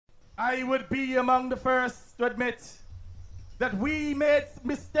I would be among the first to admit that we made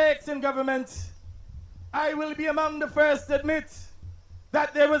mistakes in government. I will be among the first to admit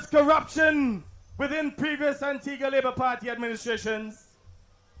that there was corruption within previous Antigua Labour Party administrations.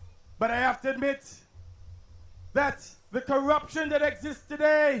 But I have to admit that the corruption that exists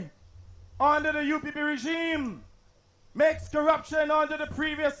today under the UPP regime makes corruption under the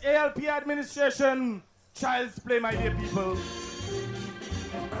previous ALP administration child's play, my dear people.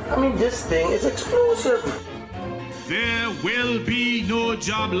 I mean, this thing is explosive. There will be no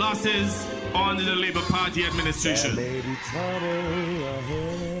job losses under the Labour Party administration. There may be trouble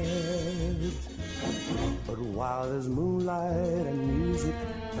ahead, but while there's moonlight and music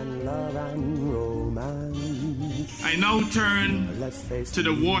and love and romance, I now turn to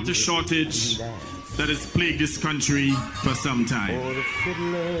the water shortage that has plagued this country for some time.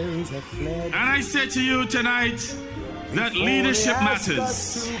 And I say to you tonight that leadership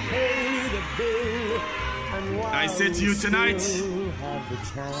matters. I say to you tonight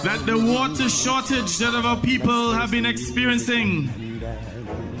that the water shortage that our people have been experiencing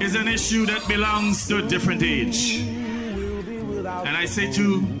is an issue that belongs to a different age. And I say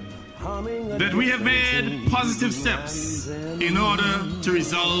too that we have made positive steps in order to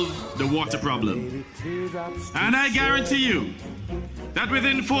resolve the water problem. And I guarantee you that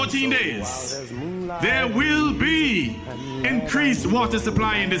within 14 days, there will be increased water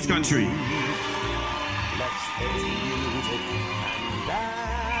supply in this country.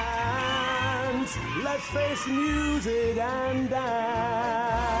 Let's face the music and dance.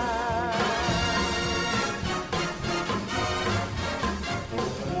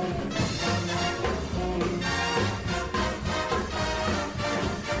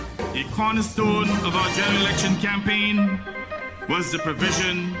 A cornerstone of our general election campaign was the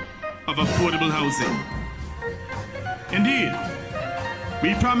provision of affordable housing. Indeed,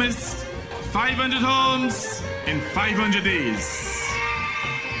 we promised 500 homes in 500 days.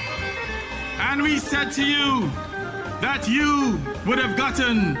 And we said to you that you would have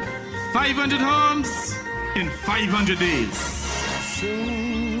gotten 500 homes in 500 days.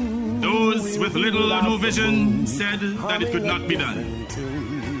 Those with little or no vision said that it could not be done.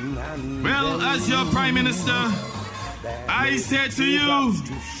 Well, as your Prime Minister, I say to you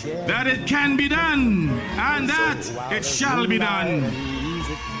that it can be done and that it shall be done.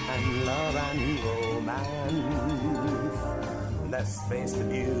 Let's face the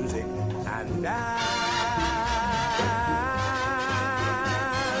music and dance.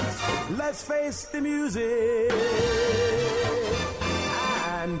 Let's face the music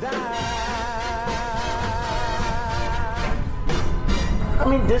and dance. I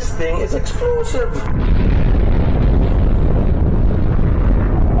mean, this thing is explosive.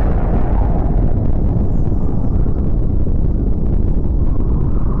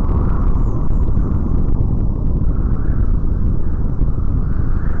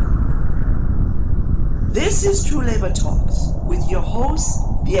 This is True Labor Talks with your host,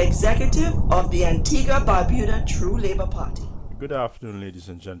 the executive of the Antigua Barbuda True Labor Party. Good afternoon, ladies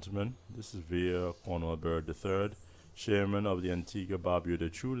and gentlemen. This is Via Cornwall Bird III, chairman of the Antigua Barbuda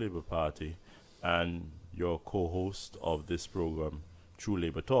True Labor Party and your co-host of this program, True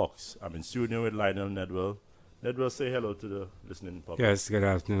Labor Talks. I'm in studio with Lionel Nedwell. Nedwell, say hello to the listening public. Yes, good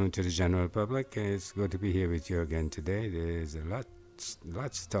afternoon to the general public. It's good to be here with you again today. There's a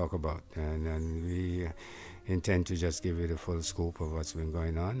lots to talk about, and we intend to just give you the full scope of what's been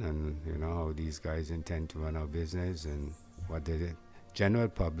going on, and you know how these guys intend to run our business and what the general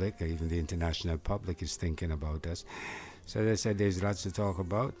public, even the international public, is thinking about us. So they said there's lots to talk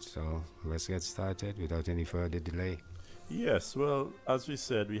about, so let's get started without any further delay. Yes, well, as we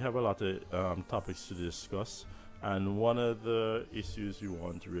said, we have a lot of topics to discuss, and one of the issues we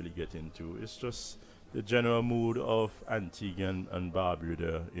want to really get into is just the general mood of Antigua and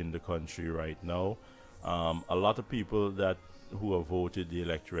Barbuda in the country right now. A lot of people who have voted the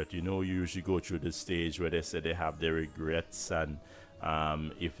electorate, you usually go through the stage where they say they have their regrets and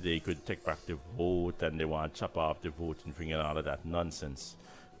if they could take back the vote and they want to chop off the voting thing and all of that nonsense.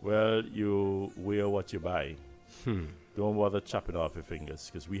 Well, you wear what you buy. Don't bother chopping off your fingers,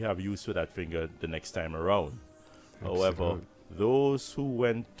 because we have use for that finger the next time around. Absolutely. However, those who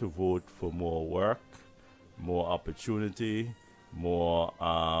went to vote for more work, more opportunity, more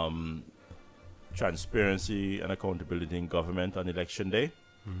transparency and accountability in government on election day,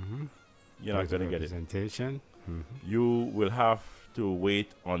 you're not going to get it. You will have to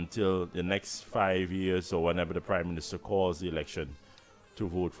wait until the next 5 years or whenever the Prime Minister calls the election to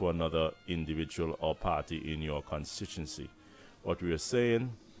vote for another individual or party in your constituency. What we are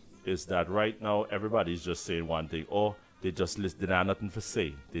saying is that right now everybody's just saying one thing: oh, They just listen. They have nothing for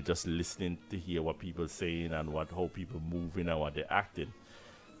say. They're just listening to hear what people saying and how people moving and what they're acting.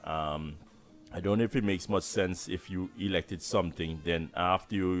 I don't know if it makes much sense if you elected something, then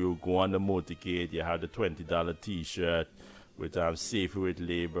after you go on the motorcade, you have the $20 T-shirt with Safe with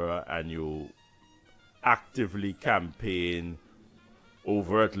Labor, and you actively campaign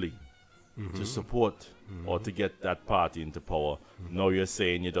overtly to support or to get that party into power. Now you're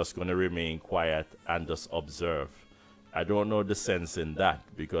saying you're just going to remain quiet and just observe. I don't know the sense in that,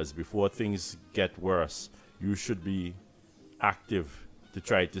 because before things get worse, you should be active to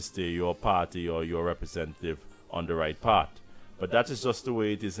try to stay your party or your representative on the right path. But that is just the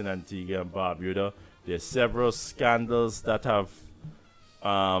way it is in Antigua and Barbuda. There are several scandals that have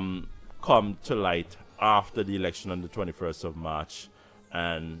come to light after the election on the 21st of March,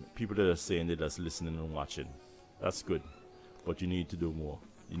 and people that are saying they're just listening and watching. That's good, but you need to do more.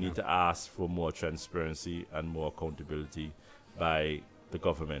 You need to ask for more transparency and more accountability by the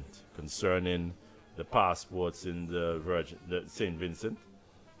government concerning the passports in the St. Vincent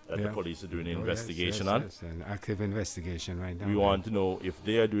that the police are doing an investigation on. Yes, an active investigation right now. We want to know if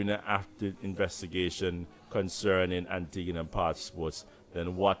they are doing an active investigation concerning Antiguan and passports,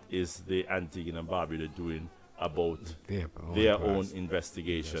 then what is the Antiguan and Barbuda doing about their own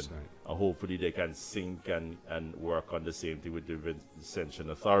investigation? Right. Hopefully they can sync and work on the same thing with the Vincentian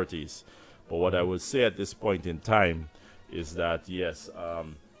authorities. But what I will say at this point in time is that, yes,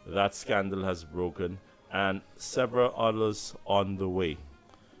 that scandal has broken and several others on the way.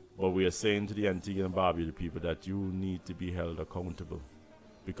 But we are saying to the Antigua and Barbuda people that you need to be held accountable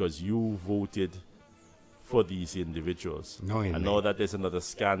because you voted for these individuals. And now that there's another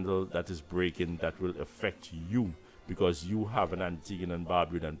scandal that is breaking that will affect you because you have an Antiguan and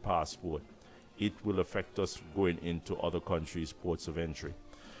Barbudan passport, it will affect us going into other countries' ports of entry.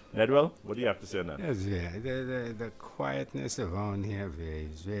 Nedwell, what do you have to say on that? Yes, the quietness around here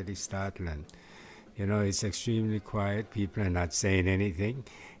is really startling. You know, it's extremely quiet. People are not saying anything.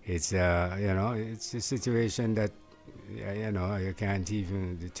 It's, it's a situation that, you can't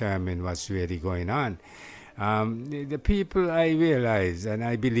even determine what's really going on. The people, I realize, and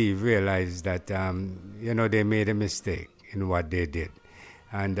I believe, realize that, they made a mistake in what they did.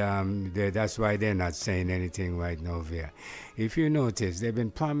 And that's why they're not saying anything right now there. If you notice, they've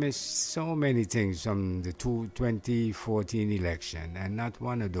been promised so many things from the 2014 election, and not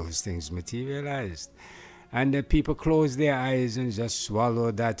one of those things materialized. And the people closed their eyes and just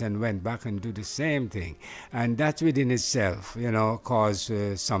swallowed that and went back and do the same thing. And that within itself,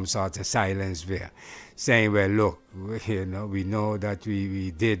 caused some sort of silence there, saying, well, look, we know that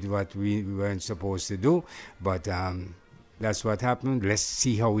we did what we weren't supposed to do, but that's what happened. Let's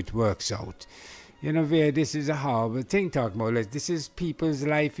see how it works out. This is a horrible thing talking about. This is people's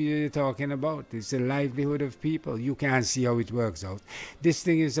life you're talking about. It's the livelihood of people. You can't see how it works out. This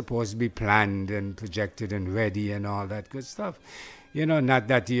thing is supposed to be planned and projected and ready and all that good stuff. Not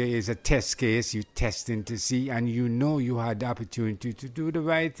that it's a test case, you testing to see, and you had the opportunity to do the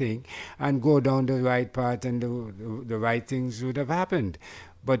right thing and go down the right path, and the right things would have happened.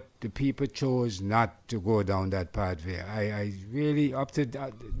 But the people chose not to go down that path there. I really, up to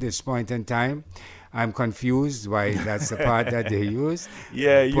this point in time, I'm confused why that's the part that they use.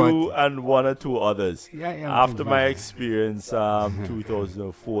 Yeah, you and one or two others. After my experience,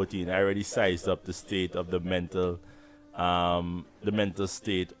 2014, I already sized up the state of the mental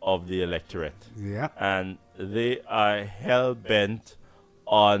state of the electorate. Yeah. And they are hell-bent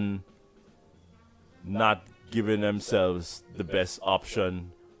on not giving themselves the best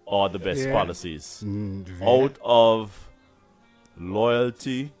option or the best policies. Out of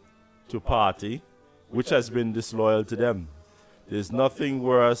loyalty to party, which has been disloyal to them. There's nothing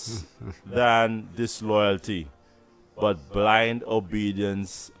worse than disloyalty, but blind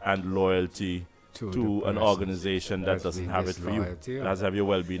obedience and loyalty to an organization that doesn't have it for you. That doesn't have your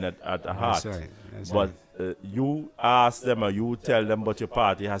well-being at the heart. That's but you ask them or you tell them, but your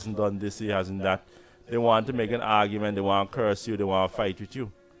party hasn't done this, it hasn't that. They want to make an argument, they want to curse you, they want to fight with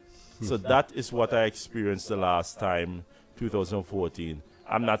you. So that is what I experienced the last time, 2014.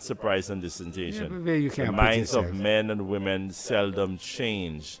 I'm not surprised on this situation. The minds of men and women seldom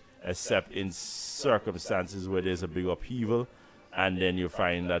change, except in circumstances where there's a big upheaval, and then you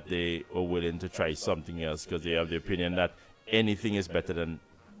find that they are willing to try something else because they have the opinion that anything is better than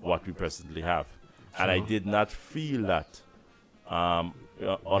what we presently have. And I did not feel that on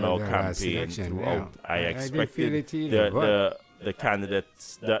our campaign throughout. I expected the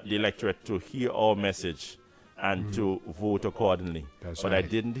candidates, the electorate to hear our message and to vote accordingly. But I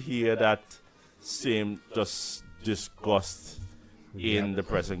didn't hear that same just disgust in the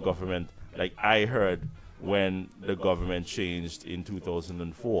present government like I heard when the government changed in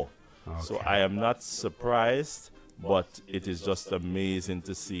 2004. So I am not surprised, but it is just amazing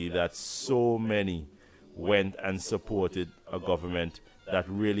to see that so many went and supported a government that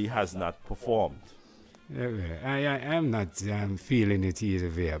really has not performed. I'm not feeling it either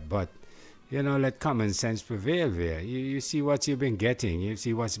there, but let common sense prevail there. You see what you've been getting, you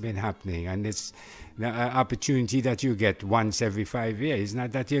see what's been happening, and it's the opportunity that you get once every 5 years. It's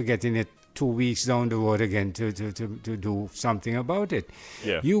not that you're getting it 2 weeks down the road again to do something about it.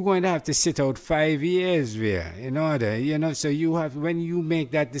 Yeah. You're going to have to sit out 5 years there in order, so you have, when you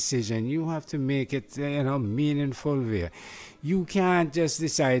make that decision, you have to make it, meaningful there. You can't just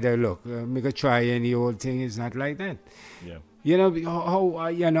decide, look, make a try any old thing. It's not like that. Yeah.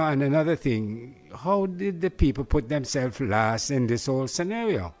 And another thing, how did the people put themselves last in this whole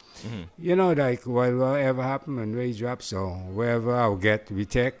scenario? Whatever happened when wage drops, so wherever I'll get, we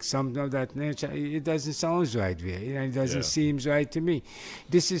take something of that nature. It doesn't sound right there. It doesn't seem right to me.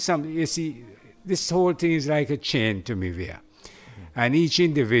 This is something, you see, this whole thing is like a chain to me there. And each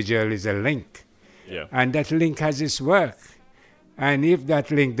individual is a link. Yeah. And that link has its work. And if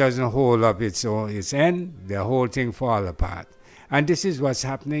that link doesn't hold up its end, the whole thing fall apart. And this is what's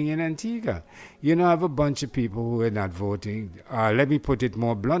happening in Antigua. I have a bunch of people who are not voting. Let me put it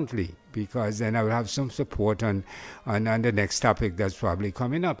more bluntly, because then I will have some support on the next topic that's probably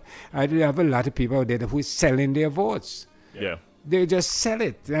coming up. I do have a lot of people out there who are selling their votes. Yeah. They just sell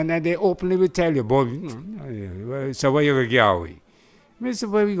it, and then they openly will tell you, boy, so what are you going to give me? So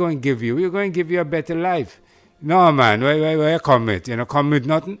what are we going to give you? We're going to give you a better life. No, man, where commit? Commit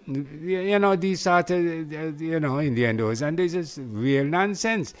nothing. These sort of, innuendos, and this is real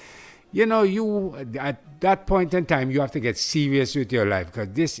nonsense. You, at that point in time, you have to get serious with your life, because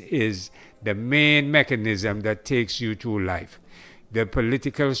this is the main mechanism that takes you through life. The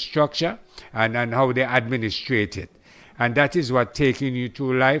political structure and how they administrate it. And that is what taking you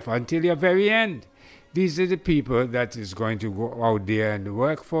through life until your very end. These are the people that is going to go out there and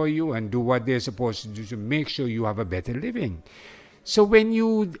work for you and do what they're supposed to do to make sure you have a better living. So when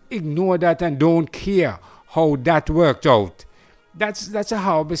you ignore that and don't care how that worked out, that's a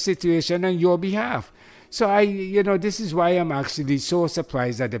horrible situation on your behalf. So this is why I'm actually so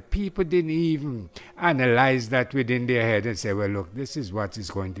surprised that the people didn't even analyze that within their head and say, well, look, this is what it's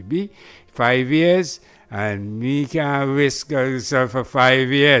going to be. 5 years, and we can't risk ourselves for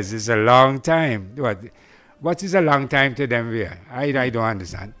 5 years. It's a long time. What is a long time to them here? I don't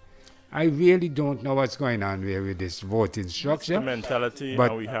understand. I really don't know what's going on here with this voting structure. It's the mentality,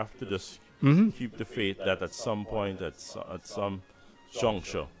 and we have to just keep the faith that at some point, at some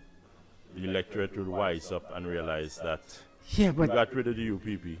juncture, the electorate will rise up and realize that we got rid of the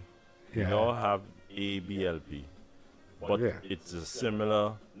UPP. We now have ABLP. But it's a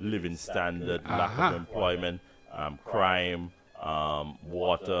similar living standard, lack of employment, crime,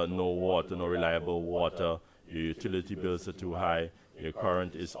 water, no reliable water, your utility bills are too high, your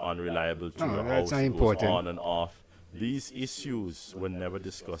current is unreliable to your house, it goes on and off. These issues were never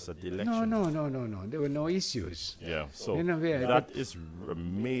discussed at the election. No. There were no issues. Yeah, so that is a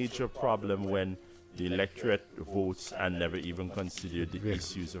major problem when the electorate votes and never even consider the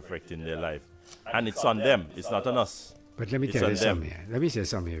issues affecting their life. And it's on them, it's not on us. But let me tell you something here. Let me say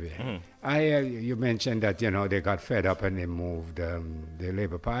something here. You mentioned that, they got fed up and they moved the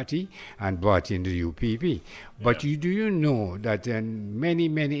Labour Party and brought in the UPP. But do you know that in many,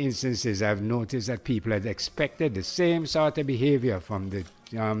 many instances I've noticed that people had expected the same sort of behavior from the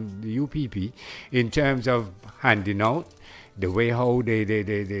UPP in terms of handing out, the way how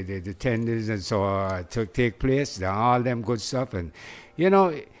the tenders and so on take place, all them good stuff. And,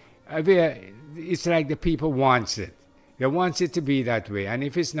 it's like the people wants it. They want it to be that way. And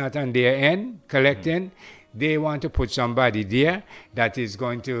if it's not on their end, collecting, they want to put somebody there that is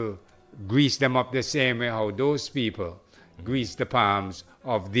going to grease them up the same way how those people grease the palms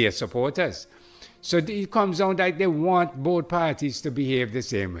of their supporters. So it comes down like they want both parties to behave the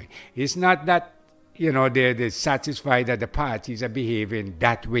same way. It's not that, they're satisfied that the parties are behaving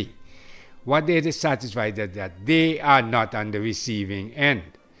that way. What they're dissatisfied that they are not on the receiving end.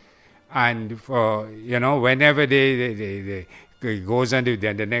 And for, whenever they goes on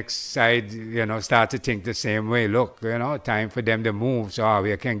the next side, start to think the same way. Look, time for them to move so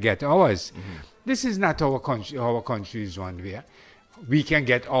we can get ours. This is not our country's one way. We can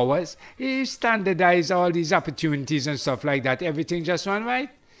get ours. You standardize all these opportunities and stuff like that. Everything just run right.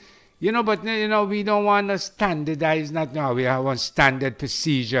 But we don't want to standardize. Not now. We want standard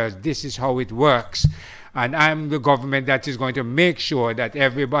procedures. This is how it works. And I'm the government that is going to make sure that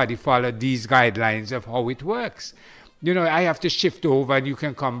everybody follow these guidelines of how it works. You know, I have to shift over and you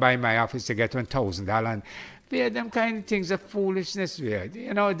can come by my office to get $1,000. And them kind of things are foolishness.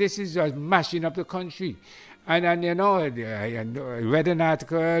 You know, this is just mashing up the country. And you know, I read an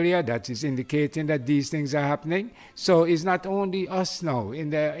article earlier that is indicating that these things are happening. So it's not only us now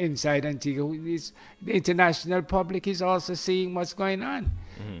inside Antigua. The international public is also seeing what's going on.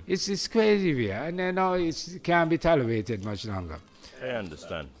 Mm-hmm. It's crazy, and you know, it can't be tolerated much longer. I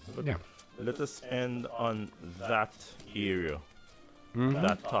understand. But yeah. Let us end on that area,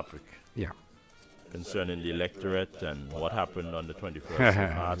 that topic. Yeah. Concerning the electorate and what happened on the 21st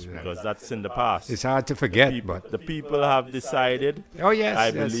of March, because that's in the past. It's hard to forget, but the people have decided. Oh yes,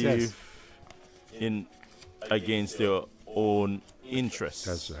 I believe in against their own interests.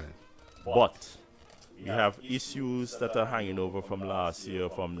 That's right. But we have issues that are hanging over from last year,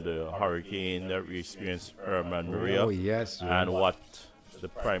 from the hurricane that we experienced, Irma and Maria. Oh yes. And what the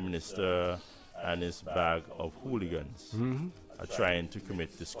Prime Minister and his bag of hooligans are trying to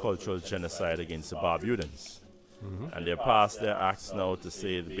commit this cultural genocide against the Barbudans. And they're passed their acts now to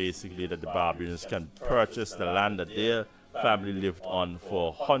say basically that the Barbudans can purchase the land that their family lived on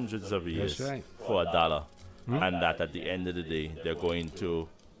for hundreds of years for $1. And that at the end of the day, they're going to,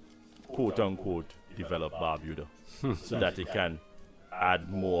 quote unquote, develop Barbuda so that it can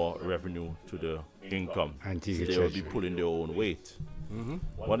add more revenue to the income. So they will be pulling their own weight.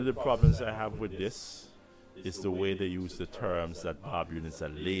 One of the problems I have with this is the way they use the terms that Barbudans are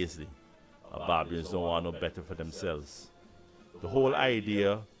lazy. Barbudans don't want no better for themselves. The whole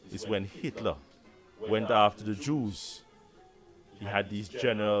idea is when Hitler went after the Jews, he had these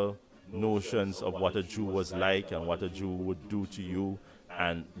general notions of what a Jew was like and what a Jew would do to you.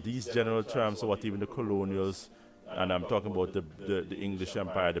 And these general terms are what even the colonials, and I'm talking about the English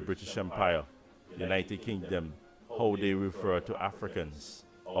Empire, the British Empire, the United Kingdom, how they refer to Africans,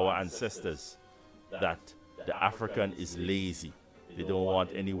 our ancestors, that the African is lazy. They don't want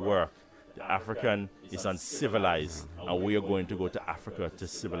any work. The African is uncivilized, and we are going to go to Africa to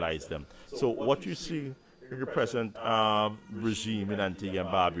civilize them. So what you see in the present regime in Antigua and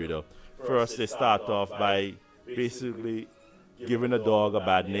Barbuda, first they start off by basically giving a dog a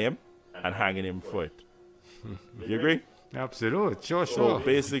bad name and hanging him for it. You agree? Absolutely, sure. So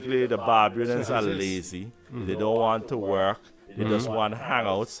basically the Barbudans are lazy. They don't want to work. They just want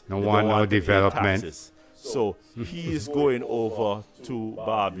hangouts. No want no development. So he is going over to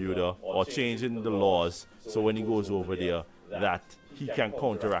Barbuda or changing the laws so when he goes over there that he can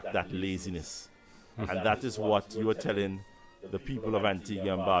counteract that laziness. And that is what you are telling the people of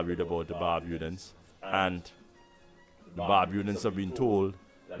Antigua and Barbuda about the Barbudans. And the Barbudans have been told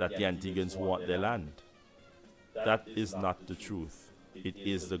that the Antiguans want their land. That is not the truth. It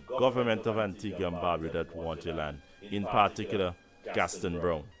is the government of Antigua and Barbuda that want your land. In particular, Gaston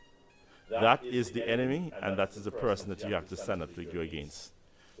Brown. That is the enemy, and that is the person that you have to stand up to go against.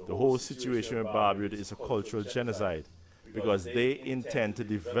 The whole situation with Barbuda is a cultural genocide because they intend to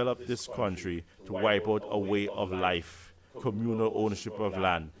develop this country to wipe out a way of life, communal ownership of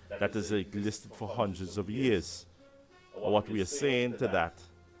land that has existed for hundreds of years. What we are saying to that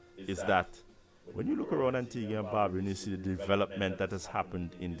is that when you look around Antigua and Barbuda and you see the development that has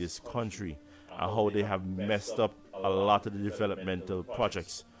happened in this country and how they have messed up a lot of the developmental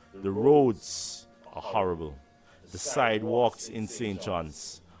projects. The roads are horrible. The sidewalks in St.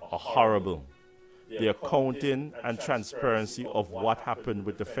 John's are horrible. The accounting and transparency of what happened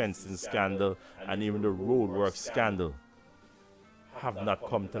with the fencing scandal and even the roadwork scandal have not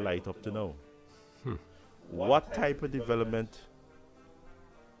come to light up to now. What type of development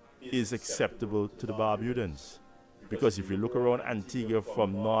is acceptable to the Barbudans? Because if you look around Antigua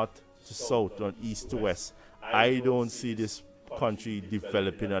from north to south and east to west, I don't see this country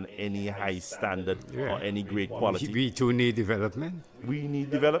developing on any high standard or any great quality. We too need development. We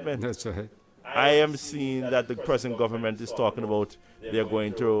need development. That's right. I am seeing that the present government is talking about they're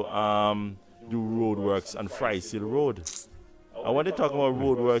going to do roadworks on Friesill Road. And when they talk about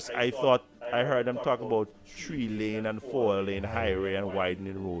roadworks, I heard them talk about 3-lane and 4-lane highway and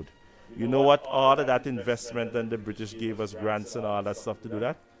widening road. You know what? All of that investment and the British gave us grants and all that stuff to do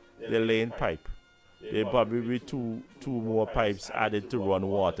that. They're laying pipe. There probably be two more pipes added to run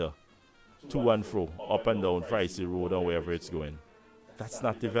water to and fro, up and down Friesill Road or wherever it's going. That's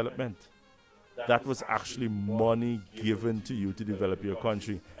not development. That was actually money given to you to develop your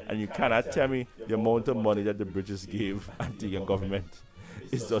country. And you cannot tell me the amount of money that the British gave Antiguan government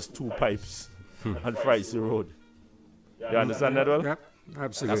is just 2 pipes on Friesill Road. You understand that well? Yep,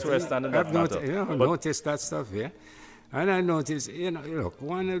 absolutely. That's where I stand in that matter. I've noticed that stuff, yeah. And I noticed, look,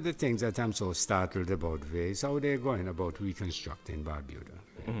 one of the things that I'm so startled about is how they're going about reconstructing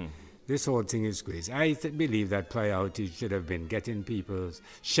Barbuda. This whole thing is crazy. I believe that priority should have been getting people's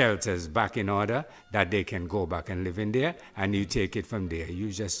shelters back in order, that they can go back and live in there, and you take it from there.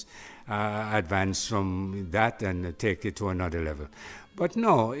 You just advance from that and take it to another level. But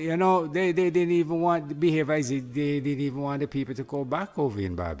no, you know, they didn't even want the behavior. They didn't even want the people to go back over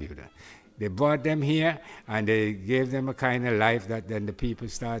in Barbuda. They brought them here and they gave them a kind of life that then the people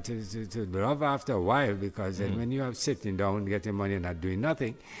started to love after a while, because then when you are sitting down getting money and not doing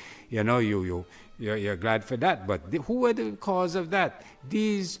nothing, you know, you're glad for that. But who were the cause of that?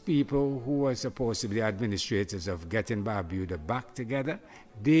 These people who were supposed to be the administrators of getting Barbuda back together,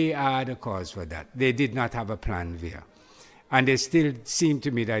 they are the cause for that. They did not have a plan there. And they still seem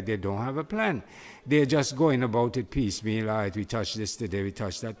to me that they don't have a plan. They're just going about it piecemeal. All right, we touch this today, we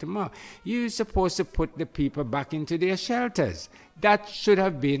touch that tomorrow. You're supposed to put the people back into their shelters. That should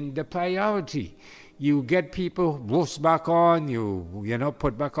have been the priority. You get people roofs back on, you know,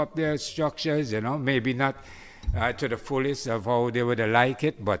 put back up their structures, you know, maybe not to the fullest of how they would like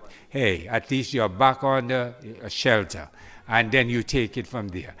it, but hey, at least you're back on the shelter. And then you take it from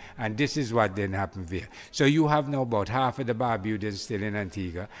there. And this is what then happened there. So you have now about half of the Barbudans still in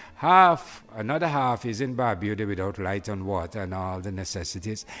Antigua. Another half is in Barbuda without light and water and all the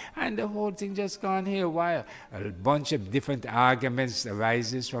necessities. And the whole thing just gone haywire. A bunch of different arguments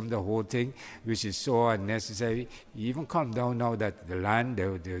arises from the whole thing, which is so unnecessary. You even come down now that the land,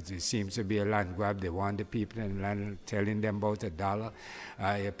 there seems to be a land grab. They want the people in land, telling them about $1.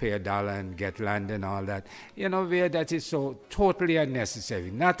 You pay $1 and get land and all that. You know, where that is so totally unnecessary.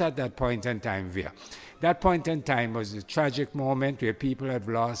 Not at that point in time where. That point in time was a tragic moment where people had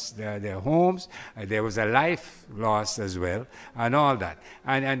lost their homes. There was a life lost as well and all that.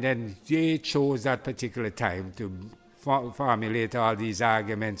 And then they chose that particular time to formulate all these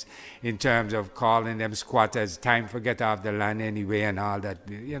arguments in terms of calling them squatters, time for get off the land anyway and all that,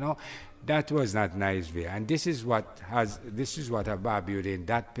 you know. That was not nice there. And this is what have Barbuda in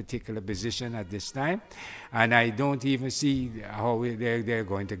that particular position at this time. And I don't even see how they're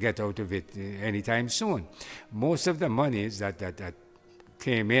going to get out of it anytime soon. Most of the monies that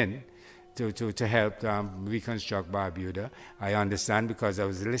came in to help reconstruct Barbuda, I understand because I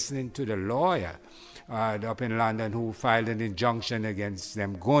was listening to the lawyer up in London who filed an injunction against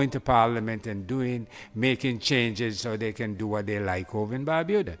them going to Parliament and making changes so they can do what they like over in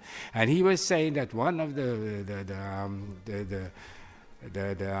Barbuda. And he was saying that one of the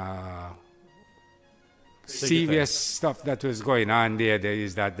serious stuff that was going on there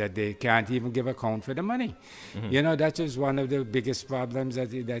is that they can't even give account for the money. You know, that was one of the biggest problems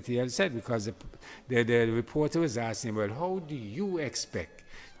that he had said, because the reporter was asking, well, how do you expect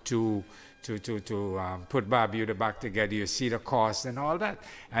to put Barbuda back together? You see the cost and all that.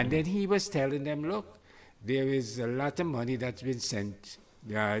 And then he was telling them, look, there is a lot of money that's been sent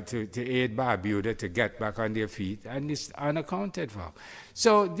to aid Barbuda to get back on their feet, and it's unaccounted for.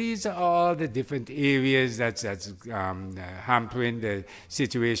 So these are all the different areas that's hampering the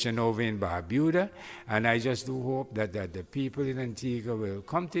situation over in Barbuda, and I just do hope that the people in Antigua will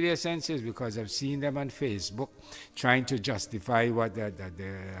come to their senses, because I've seen them on Facebook trying to justify what the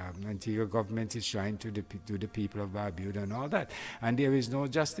Antigua government is trying to do the people of Barbuda and all that, and there is no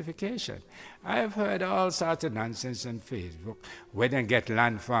justification. I've heard all sorts of nonsense on Facebook. Where they get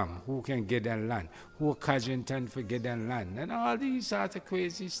land from? Who can get that land? Who Cajunton for get that land? And all these sorts of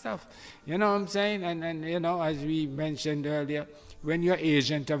crazy stuff. You know what I'm saying? And you know, as we mentioned earlier, when you're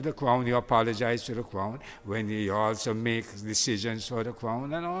agent of the Crown, you apologize to the Crown. When you also make decisions for the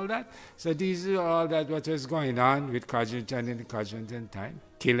Crown and all that. So these are all that what was going on with Cajunton in the Cajunton time.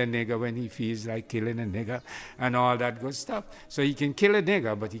 Kill a nigger when he feels like killing a nigger and all that good stuff. So he can kill a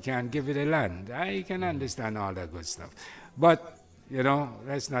nigger, but he can't give it a land. I can understand all that good stuff. But, you know,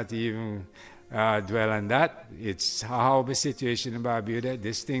 let's not even dwell on that. It's how the situation in Barbuda,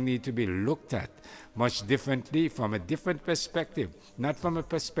 this thing needs to be looked at much differently, from a different perspective, not from a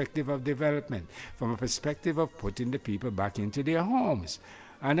perspective of development, from a perspective of putting the people back into their homes.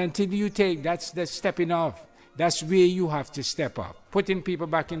 And until you take, that's the stepping off. That's where you have to step up, putting people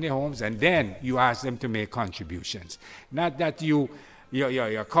back in their homes, and then you ask them to make contributions. Not that you're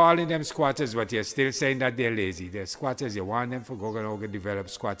calling them squatters, but you're still saying that they're lazy. They're squatters. You want them to go and develop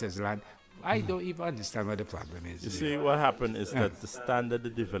squatters' land. I don't even understand what the problem is. You see, what happened is that the standard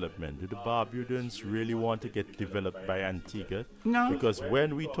of development, do the Barbudans really want to get developed by Antigua? No. Because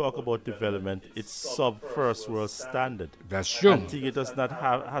when we talk about development, it's sub-first world standard. That's true. Antigua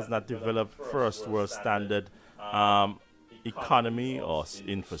has not developed first world standard economy or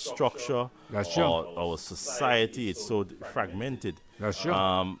infrastructure. That's true. Or our society. It's so fragmented. That's true.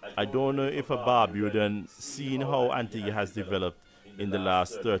 I don't know if a Barbudan, seeing how Antigua has developed, in the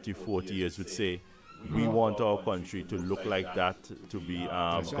last 30, 40 years would say, we want our country to look like that, to be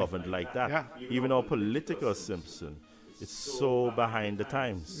governed like that. Yeah. Even our political system, it's so behind the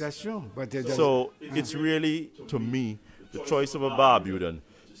times. That's true. But So it's really, to me, the choice of a Barbudan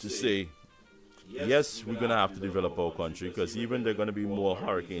to say, yes, we're going to have to develop our country because even there are going to be more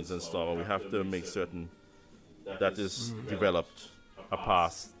hurricanes and stuff, and we have to make certain that is developed a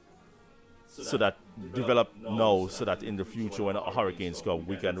past so that develop now so that in the future when hurricanes come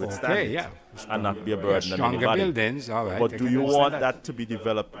we can withstand it and not be a burden on stronger anybody. buildings, all right. But do you want that to be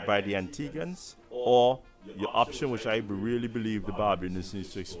developed by the Antiguans, or your option, which I really believe the Barbudans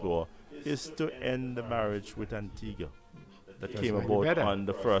needs to explore, is to end the marriage with Antigua that came about on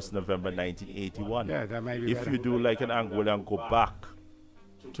the 1st November 1981. Yeah, that might be if better. you do like an Angola and go back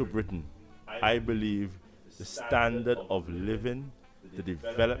to Britain, I believe the standard of living, the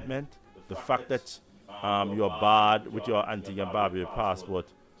development, the fact that you're barred with your Antigua and Barbuda passport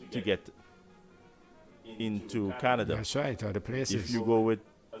to get into Canada. That's right, other places. If you go with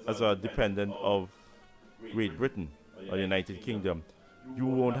as a dependent of Great Britain or the United Kingdom, you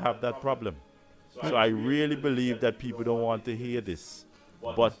won't have that problem. So I really believe that people don't want to hear this,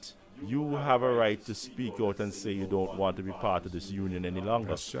 but you have a right to speak out and say you don't want to be part of this union any longer.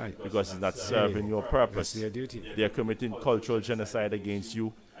 That's right. Because it's not serving your purpose. That's their duty. They're committing cultural genocide against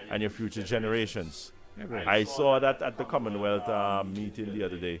you and your future generations. Yeah, right. I saw that at the Commonwealth meeting the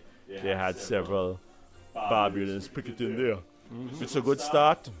other day. They had several Barbudans picketing there. It's a good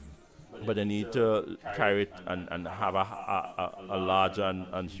start, but they need to carry it and have a larger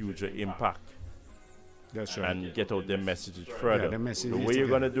and huger impact. That's right. And get out their messages further. the message the is way to you're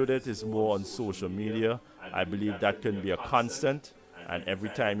get- going to do that is more on social media. I believe that can be a constant, and every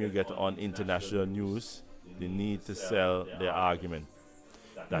time you get on international news, they need to sell their argument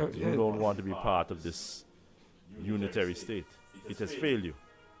that you don't want to be part of this unitary state. It has failed you.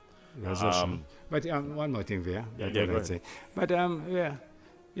 That's awesome. But one more thing there. Yeah, that go I'd say. But yeah,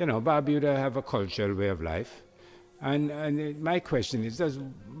 you know, Barbuda have a cultural way of life. And my question is, does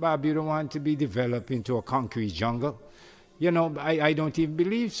Barbuda want to be developed into a concrete jungle? You know, I don't even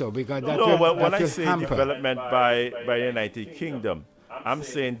believe so, because that No, will, when that I will say hamper. development by the United Kingdom, I'm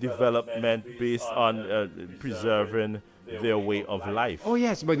saying development based on preserving their way of life. Oh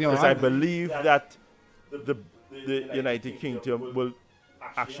yes, but you know, Because I believe that the United Kingdom will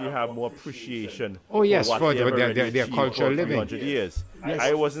actually have more appreciation Oh, yes, for for what they have their- already their achieved cultural for living. 300 years. Yes.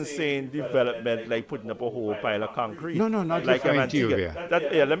 I wasn't saying development like putting up a whole pile of concrete. No, not like referring to you Antigua.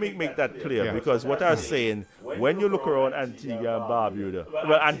 there. Let me make that clear, Yeah. because what I was saying, when you look around Antigua and Barbuda,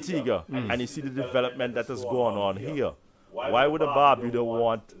 well, Antigua, and you see the development that has gone on here, why would a Barbuda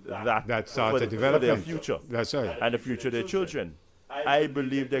want that sort for, of for their development. future? That's right. And the future of their children. I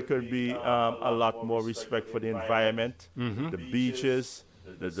believe there could be a lot more respect for the environment, the beaches,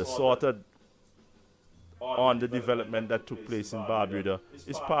 the sort of on the development that took place in Barbuda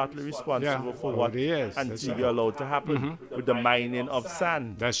is partly responsible for what yes, that's Antigua allowed to happen with the mining of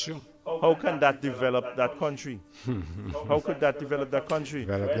sand. That's true. How can that develop that country? How could that develop that country?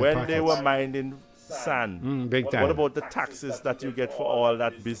 Develop the When they pockets. were mining sand, big time. what about the taxes that you get for all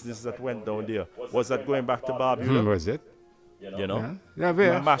that business that went down there? Was that going back to Barbuda? Was it? You know? Yeah, You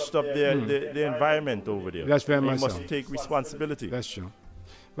very, mashed up the environment over there. That's very And much you must so. take responsibility. That's true.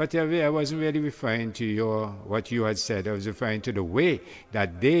 But I wasn't really referring to what you had said. I was referring to the way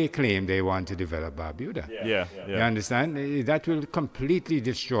that they claim they want to develop Barbuda. Yeah. You understand? That will completely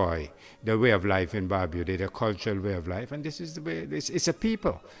destroy the way of life in Barbuda, the cultural way of life. And this is the way, it's a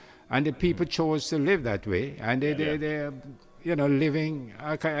people. And the people chose to live that way. And they're you know, living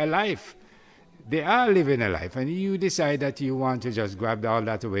a life. They are living a life. And you decide that you want to just grab all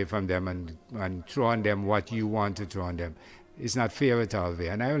that away from them and throw on them what you want to throw on them. It's not fair at all,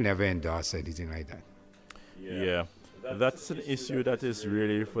 and I will never endorse anything like that. Yeah. That's an issue that is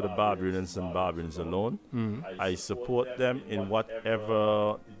really for the Barbudans and Barbudans alone. I support them in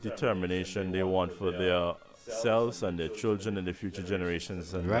whatever determination they want for their selves and their children and the future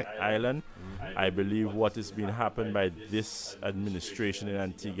generations on Right. the island. I believe what is being happened by this administration in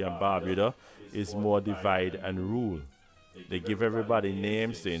Antigua and Barbuda is more divide and rule. They give everybody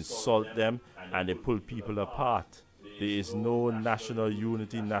names, they insult them, and they pull people apart. There is no national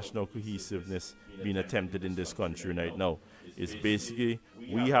unity, national cohesiveness being attempted in this country right now. It's basically,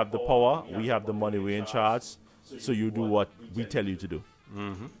 we have the power, we have the money, we're in charge, so you do what we tell you to do.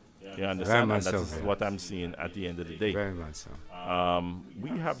 You understand? much And that's so, yeah. what I'm seeing at the end of the day. Very much so. We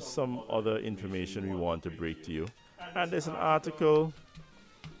have some other information we want to break to you. And there's an article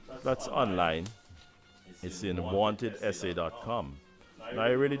that's online. It's in wantedessay.com. Now, I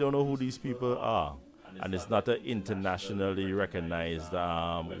really don't know who these people are. and it's not an internationally recognized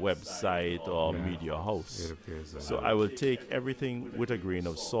website or media house. So I will take everything with a grain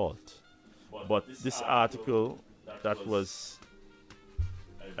of salt. But this article that was,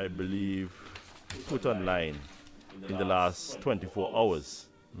 I believe, put online in the last 24 hours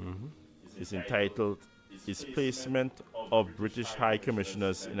is entitled, "Is Placement of British High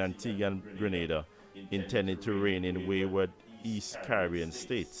Commissioners in Antigua and Grenada Intended to Rein in Wayward East Caribbean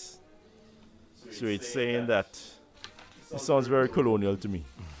States?" So it's saying that, it sounds very colonial to me,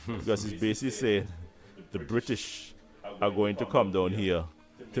 because it's basically saying the British are going to come down here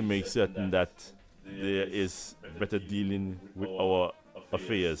to make certain that there is better dealing with our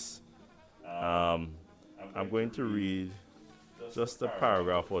affairs. I'm going to read just a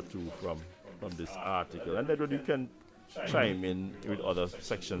paragraph or two from this article, and then you can chime in with other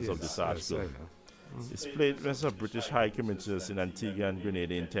sections of this article. It's placements of British High Commissioners in Antigua and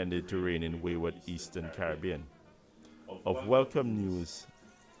Grenada intended to reign in wayward Eastern Caribbean. Of welcome news.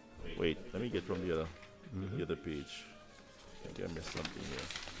 Wait, let me get from the other page. I think I missed something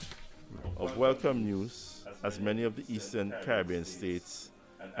here. Of welcome news, as many of the Eastern Caribbean states,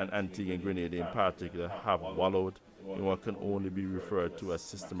 and Antigua and Grenada in particular, have wallowed in what can only be referred to as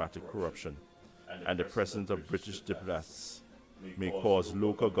systematic corruption, and the presence of British diplomats may cause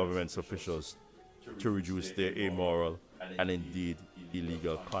local government officials to reduce their immoral and indeed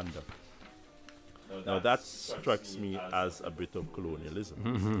illegal conduct. Now that strikes me as a bit of colonialism,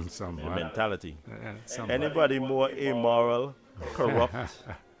 mentality. Anybody more immoral, corrupt,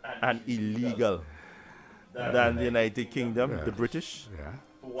 and illegal than the United Kingdom, the British,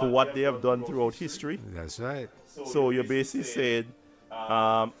 for what they have done throughout history? That's right. So you basically said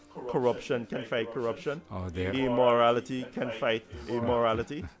corruption can fight corruption, immorality can fight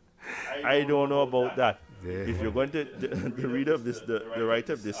immorality. I don't know about that. If you're going to, the reader of this, the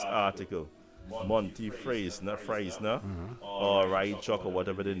writer of this article, Monty Fraser, or Rychok, or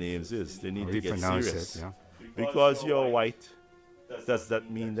whatever the names is, they need to get serious. Because you're white, does that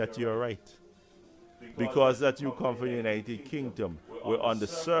mean that you're right? Because that you come from the United Kingdom, where on the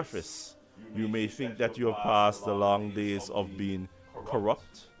surface, you may think that you have passed the long days of being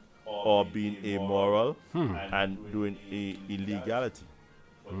corrupt or being immoral and doing illegality.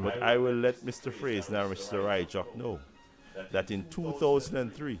 But I will let Mr. Fraser and Mr. Rychok know that in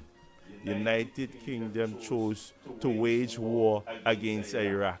 2003, the United Kingdom chose to wage war against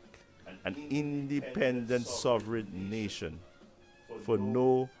Iraq, an independent sovereign nation, for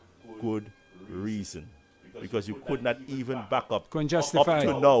no good reason. Because you could not even back up, couldn't justify. Up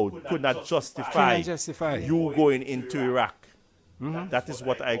to now, could not justify you going into Iraq. That is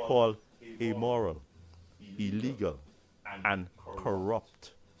what I call immoral, illegal, and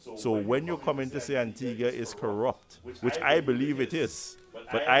corrupt. So when you come in to say Antigua is corrupt, which I believe it is,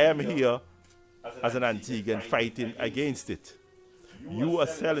 but I am here as an Antiguan fighting against it. You are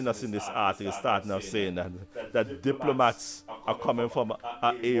telling us in this article, starting off saying that diplomats are coming from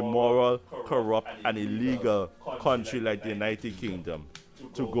an immoral, corrupt, and illegal country like the United Kingdom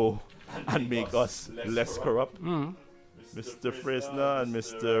to go and make us less corrupt. Mr. Fresner and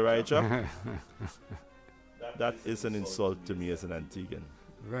Mr. Rychok, that is an insult to me as an Antiguan.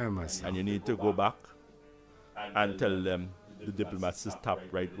 Very much so. And you need to go back and tell them, the diplomats, to stop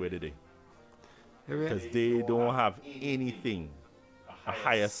right where they are. Because they don't have anything, a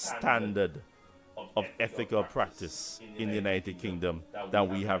higher standard of ethical practice in the United Kingdom than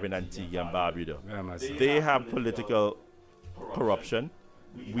we have in Antigua and Barbuda. They have political corruption.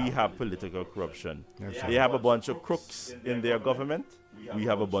 We have political corruption. They have a bunch of crooks in their government. We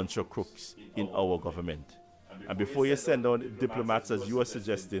have a bunch of crooks in our government. And before you send on diplomats, as you are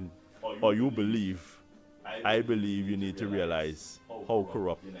suggesting, or you believe, I believe you need to realize how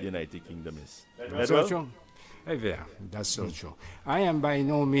corrupt the United Kingdom is. That's so true. Yeah, that's so true. I am by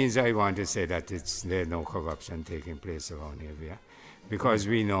no means, I want to say that there's no corruption taking place around here, because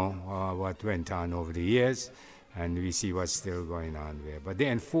we know what went on over the years, and we see what's still going on there. But the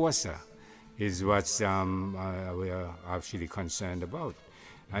enforcer is what we are actually concerned about.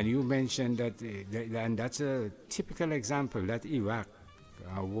 And you mentioned that, and that's a typical example, that Iraq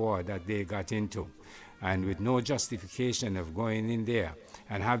war that they got into, and with no justification of going in there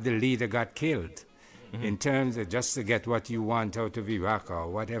and have the leader got killed in terms of just to get what you want out of Iraq or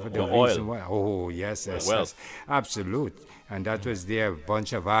whatever the reason was. Oh, yes, absolute. And that was their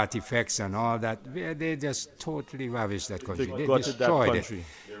bunch of artifacts and all that. They just totally ravished that country. They destroyed it.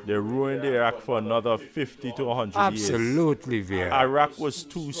 They ruined Iraq for another 50 to 100 years. Absolutely, Vera. Iraq was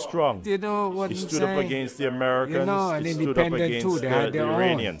too strong. You know what It I'm stood up saying? against the Americans. You know, and it stood up independent against too. They had the their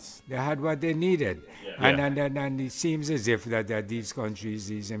Iranians. own. They had what they needed. Yeah. And it seems as if that these countries,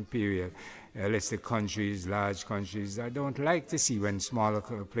 these imperialistic countries, large countries, I don't like to see when smaller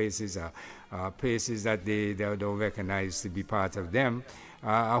places are places that they don't recognize to be part of them,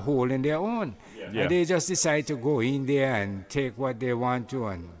 are holding their own. Yeah. And they just decide to go in there and take what they want to.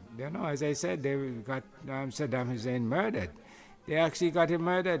 And, you know, as I said, they got Saddam Hussein murdered. They actually got him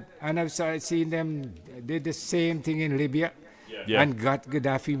murdered. And I've seen them did the same thing in Libya and got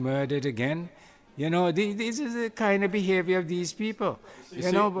Gaddafi murdered again. You know, this is the kind of behavior of these people.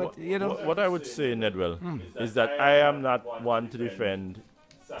 What I would say, Nedwell, is that I am not one to defend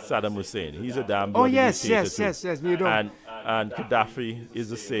Saddam Hussein. He's a damn bloody dictator too. yes, we don't. And Gaddafi is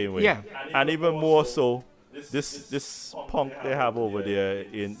the same way. Yeah. And even more so, this punk they have over there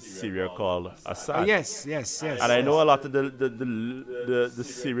in Syria called Assad. Yes. And I know a lot of the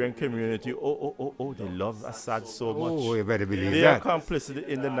Syrian community, they love Assad so much. Oh, you better believe they that. are complicit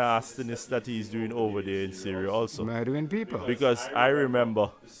in the nastiness that he's doing over there in Syria also. Murdering people. Because I remember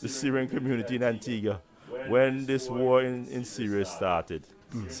the Syrian community in Antigua, when this war in Syria started,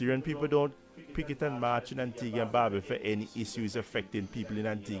 Syrian people don't picket and march in Antigua and Barbuda for any issues affecting people in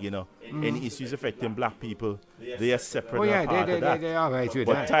Antigua, you know. Any issues affecting black people, they are separate and part of that. They are right with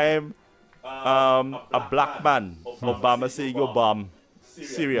But that. time a black man, Obama say he go bomb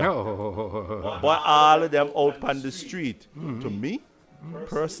Syria. But all of them out on the street. To me,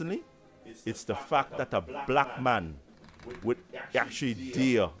 personally, it's the fact that a black man would actually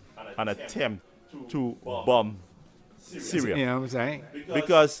dare an attempt to bomb Syria. You know what I'm saying?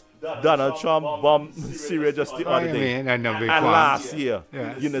 Because Donald Trump bombed Syria just the other day. And last year,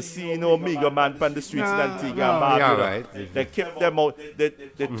 Yeah. you know, see no Migo man on the streets in Antigua and Barbuda. yeah, right. They kept them out. They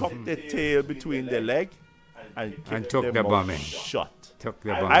tucked their tail between their leg and took them the out bombing. shut. Took the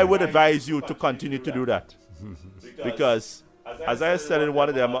bombing. I would advise you to continue to do that. Because, as I said in one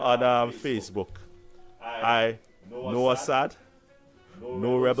of them on Facebook, I know Assad,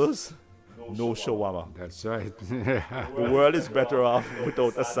 no rebels, no shawarma. That's right. The world is better off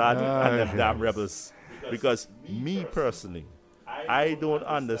without Assad and them damn rebels. Because me personally, I don't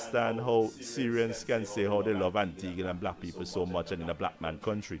understand how Syrians can say how they love Antigua and black people so much and in a black man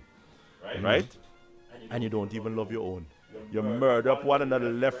country. Right? And you don't even love your own. You murder up one another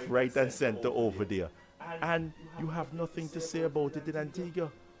left, right, and center over there. And you have nothing to say about it in Antigua.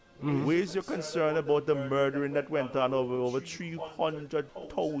 Where's your concern about the murdering that went on over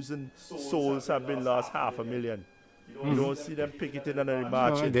 300,000 souls have been lost, 500,000? You don't see them picketing and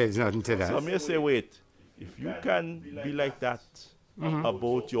marching. No, there's nothing to that. So I'm going to say, wait, if you can be like that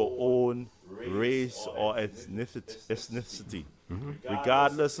about your own race or ethnicity,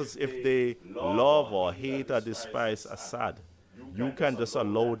 regardless of if they love or hate or despise Assad, you can just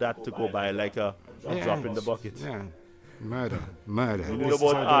allow that to go by like a drop in the bucket. Yeah. Murder. You know This is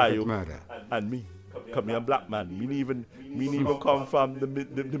about how they you get murder. and me. Come here, black man. Me even come from the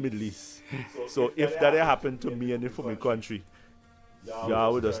Middle East. So if that happened to me and for my country,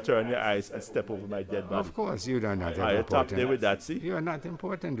 y'all would just turn your eyes and step over my dead body. Of course, you are not I top there important. with that, see? You are not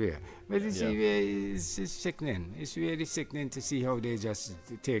important there. But you see, it's sickening. It's really sickening to see how they just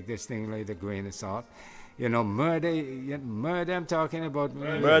take this thing like a grain of salt. You know, murder, I'm talking about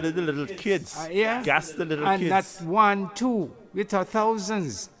murder. Murder the little kids. Gas the little and kids. not 1, 2, with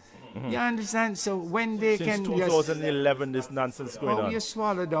thousands. You understand? So when they Since can 2011, this nonsense going how on. you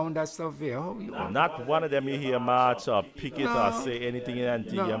swallow down that stuff here? How you Not one of them you hear march or picket or say anything in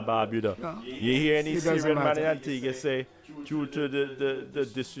Antigua and Barbuda. You hear any It doesn't Syrian man in matter. Antigua say, due to the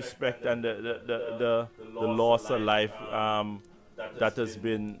disrespect and the loss of life that has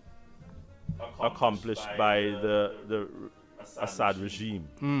been accomplished by the Assad regime.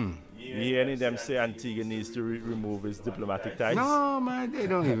 You hear any of them say Antigua needs to remove his diplomatic ties? No, man, they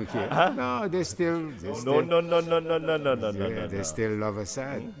don't even care. No, they still. No. They still love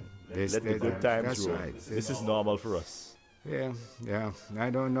Assad. Let the good times That's roll. right. This is normal for us. Yeah.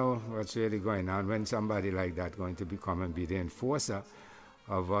 I don't know what's really going on when somebody like that going to become and be the enforcer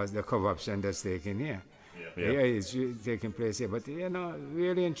of the corruption that's taking here. Yeah, it's taking place here. But, you know,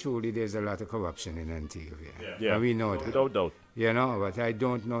 really and truly, there's a lot of corruption in Antigua here. Yeah, and we know that. Without doubt. You know, but I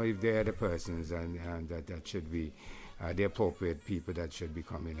don't know if they're the persons and that should be the appropriate people that should be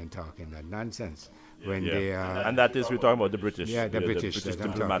coming and talking that nonsense when they are. And that is, we're talking about the British. Yeah, the British that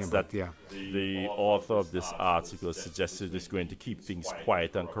I'm diplomats talking about, the author of this article suggested is going to keep things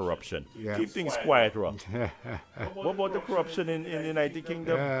quiet on corruption. Yeah. Keep things quiet, Rob. What about the corruption in the United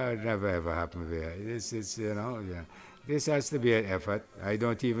Kingdom? Never ever happened there. It's you know, this has to be an effort. I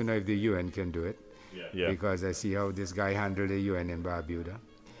don't even know if the UN can do it. Yeah. Because I see how this guy handled the UN in Barbuda.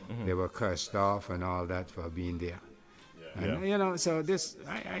 They were cursed off and all that for being there. And, you know, so this,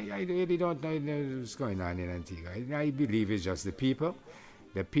 I really don't know what's going on in Antigua. I believe it's just the people.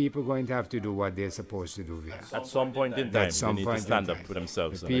 The people going to have to do what they're supposed to do there. At some point in time, they need to stand up for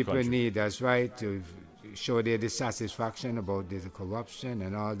themselves. The people need, that's right, to show their dissatisfaction about the corruption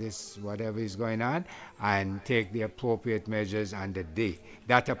and all this, whatever is going on, and take the appropriate measures on the day,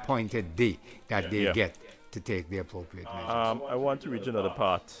 that appointed day that they get to take the appropriate measures. I want to read another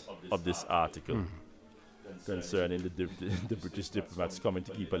part of this article concerning the British diplomats coming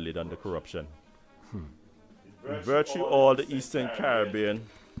to keep a lid on the corruption. In virtue all the Eastern Caribbean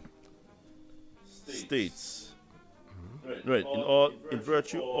states, in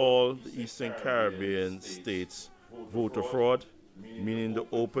virtue all the Eastern Caribbean states voter fraud, meaning the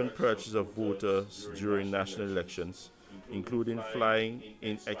open purchase of voters during national elections, including flying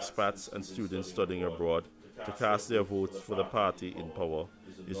in expats and students studying abroad to cast their votes for the party in power,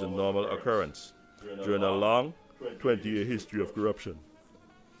 is a normal occurrence during a long 20-year history of corruption,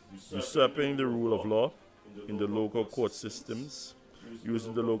 usurping the rule of law in the local court systems,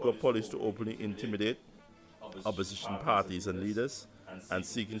 using the local police to openly intimidate opposition parties and leaders, and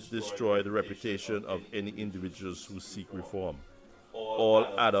seeking to destroy the reputation of any individuals who seek reform. All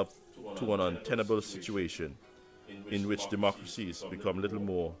add up to an untenable situation in which democracies become little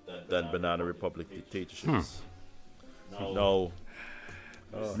more than banana republic dictatorships. Now,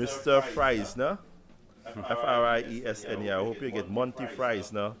 Mr. Freisner, F-R-I-E-S-N-E, I hope you get Monty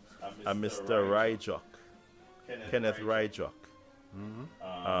Freisner and Mr. Ryjock, Kenneth Ryjock.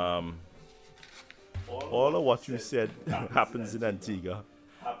 All of what you said happens in Antigua,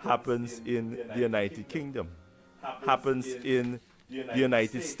 happens in the United Kingdom, happens in the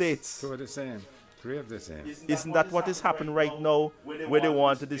United States. Two of the same. Three of the same. Isn't that what is happening right now, where they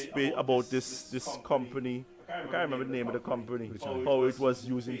want to debate about this company? I can't remember the name of the company. How it was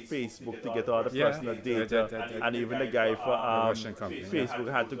using Facebook to get all the personal data, and even the guy for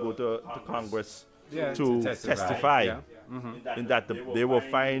Facebook had to go to Congress to testify. In that they were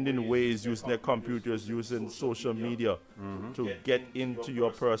finding ways using their computers, using social media to get into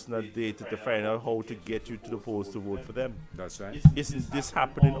your personal data to find out how to get you to the polls to vote for them. That's right. Isn't this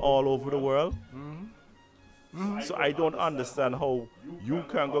happening all over the world? So I don't understand how you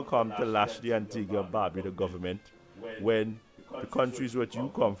can go come to lash the Antigua Barbuda government when the countries where you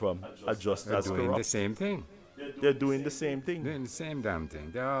come from are just as corrupt. They're doing the same thing. They're doing the same thing. Doing the same damn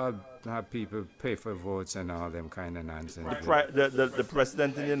thing. They all have people pay for votes and all them kind of nonsense. The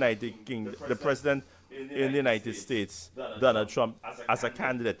president in the United Kingdom, the president in the United States, Donald Trump, as a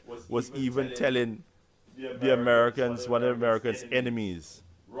candidate, was even telling the Americans, one of the Americans' enemies,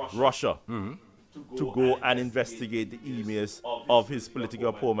 Russia, to go and investigate the emails of his political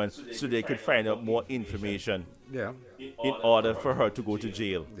opponent so they could find out more information in order for her to go to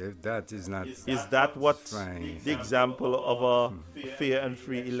jail. If that is not... Is that what the example of a fair and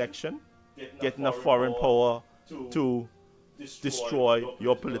free election? Getting a foreign power to destroy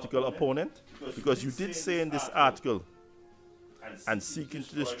your political opponent? Because you did say in this article, and seeking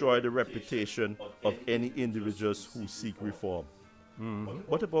to destroy the reputation of any individuals who seek reform.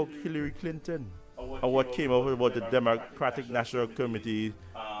 What about Hillary Clinton? Or what came out about the Democratic National Committee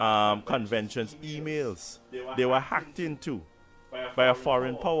convention's emails? They were hacked into by a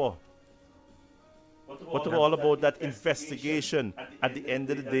foreign power. What all about that investigation at the end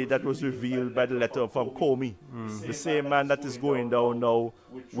of the day that was revealed by the letter from Comey? The same man that is going down now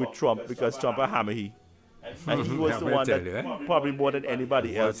with Trump because Trump a hammer. And he was the one that probably more than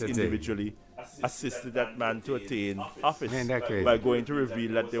anybody else individually assisted that man to attain office by going to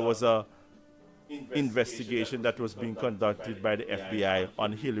reveal that there was a investigation that was being conducted by the FBI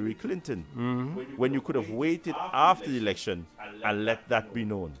on Hillary Clinton, when you could have waited after the election and let that be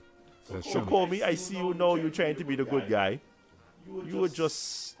known. So Comey, I see you now, you're trying to be the good guy. You were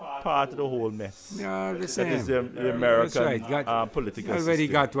just part of the whole mess. Yeah, the same. That is the American political already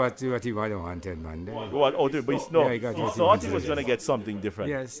system. got what he wanted, man. But he thought he was going to get something different.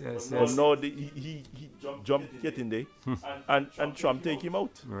 Yes. But no, he jumped get in there, and Trump take him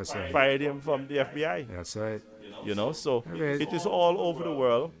out. Fired him from the FBI. That's right. You know, so it is all over the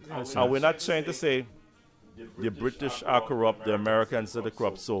world. And we're not trying to say the British are corrupt, the Americans are the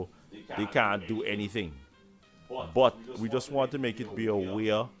corrupt, so they can't do anything. But we just want to make it be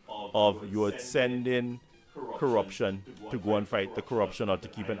aware of you sending corruption to go and fight the corruption or to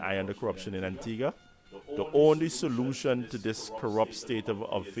keep an eye on the corruption in Antigua. The only solution to this corrupt state of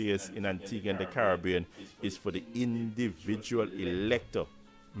affairs in Antigua and the Caribbean is for the individual elector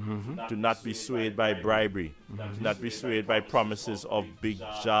to not be swayed by bribery, to not be swayed by promises of big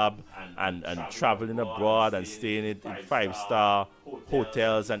job and traveling abroad and staying in 5-star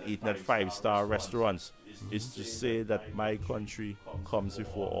hotels and eating at 5-star restaurants. Is to say that my country comes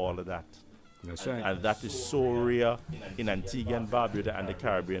before all of that. That's right. And that is so rare in Antigua and Barbuda and the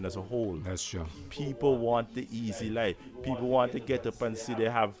Caribbean as a whole. That's true. People want the easy life. People want to get up and see they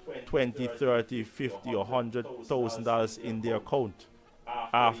have 20, 30, 50 or $100,000 in their account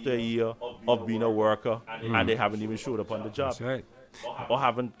after a year of being a worker and they haven't even showed up on the job. That's right. Or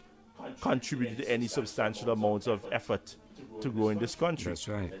haven't contributed any substantial amounts of effort to grow in this country. That's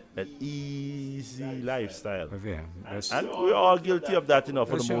right. An easy lifestyle. Yeah, and we're all guilty of that, for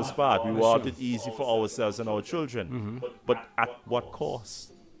the most part. We want it easy for ourselves and our children. But at what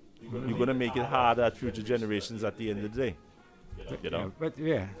cost? You're going to make it harder at future generations at the end of the day. But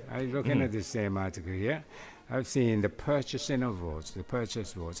I'm looking at the same article here. I've seen the purchasing of votes, the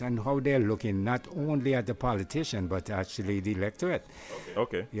purchase votes, and how they're looking not only at the politician, but actually the electorate.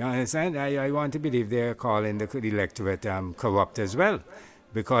 Okay. You understand? I want to believe they're calling the electorate corrupt as well,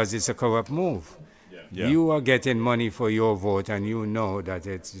 because it's a corrupt move. Yeah. You are getting money for your vote, and you know that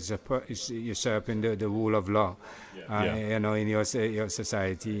it's usurping the rule of law. In your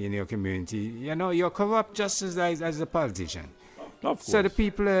society, in your community. You're corrupt just as a politician. So the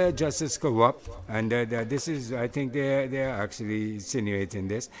people are just as corrupt, and this is, I think they're actually insinuating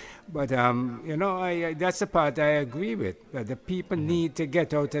this. But, that's the part I agree with, that the people need to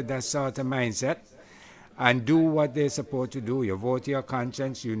get out of that sort of mindset and do what they're supposed to do. You vote your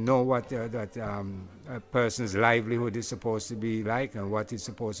conscience, you know what a person's livelihood is supposed to be like and what is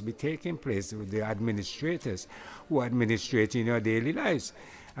supposed to be taking place with the administrators who administrate in your daily lives.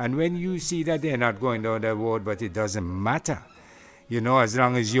 And when you see that they're not going down the road, but it doesn't matter, as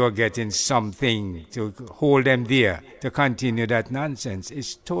long as you're getting something to hold them there to continue that nonsense,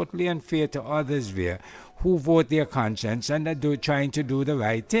 it's totally unfair to others there who vote their conscience and are trying to do the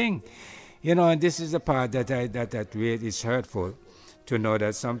right thing. And this is the part that really is hurtful, to know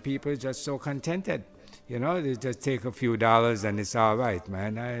that some people are just so contented. They just take a few dollars and it's all right,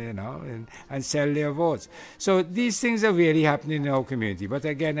 man, and sell their votes. So these things are really happening in our community. But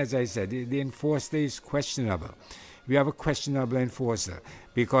again, as I said, the enforcer is questionable. We have a questionable enforcer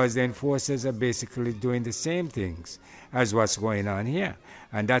because the enforcers are basically doing the same things as what's going on here.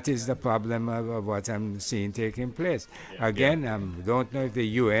 And that is the problem of what I'm seeing taking place. Again, I don't know if the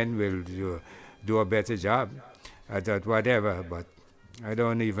UN will do a better job at that, whatever, but I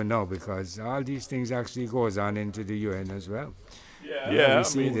don't even know, because all these things actually goes on into the UN as well.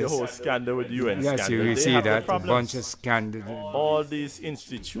 The whole scandal with the UN scandal. Yes, we see that, a bunch of scandals. All these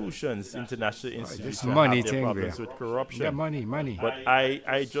institutions, international institutions, money have their problems with corruption. Yeah, money. But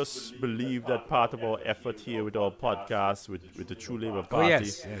I just believe that part of our effort here with our podcast, with the True Labour Party,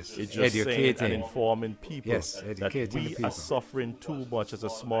 is just saying and informing people that we are suffering too much as a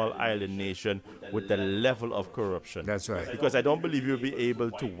small island nation with the level of corruption. That's right. Because I don't believe you'll be able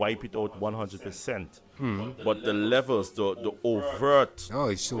to wipe it out 100%. But the levels, the overt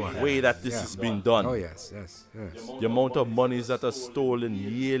way that this has been done, the amount of monies that are stolen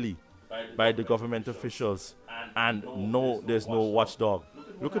yearly by the government officials, and there's no watchdog.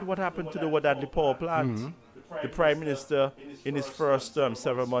 Look at what happened to the Wadadli power plant. The Prime Minister, in his first term,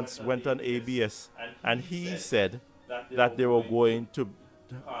 7 months, went on ABS, and he said that they were going to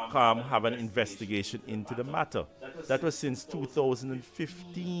have an investigation into the matter. That was since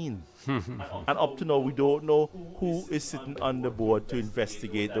 2015. And up to now, we don't know who is sitting on the board to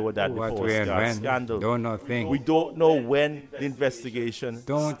investigate the Wadadli scandal. Don't know thing. We don't know when the investigation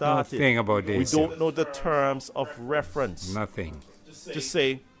started. Know thing about this. We don't know the terms of reference. Nothing. To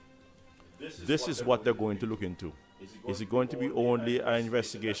say, this is what they're going to look into. Is it going to be only an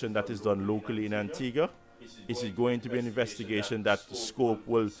investigation that is done locally in Antigua? Is it going to be an investigation that the scope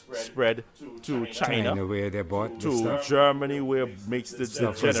will spread to China, where they bought to Germany, where it makes the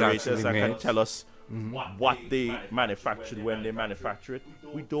generators and can tell us what they manufactured when they manufacture it?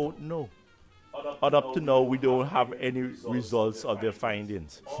 We don't know. And up to now, we don't have any results of their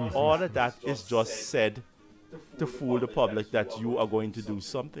findings. All of that is just said to fool the public that you are going to do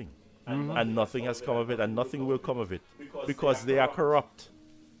something. And nothing has come of it, and nothing will come of it, because they are corrupt.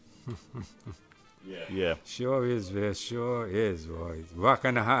 Yeah. Sure is, boy. Rock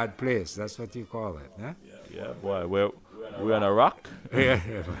in a hard place, that's what you call it, huh? Yeah, boy, we're on a rock.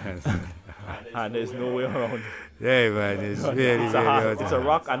 And there's no way around. Yeah, man, it's really, it's a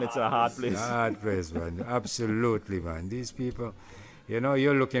rock and it's a hard place. A hard place, man. Absolutely, man. These people,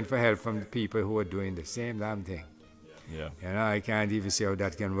 you're looking for help from the people who are doing the same damn thing. Yeah. I can't even see how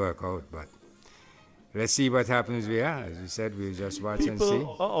that can work out, but let's see what happens there. As we said, we'll just watch and see.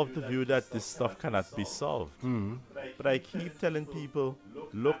 People are of the view that this stuff cannot be solved. But I keep telling people,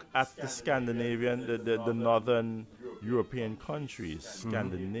 look at the Scandinavian, the northern European countries,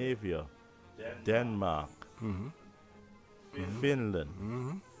 Scandinavia, Denmark,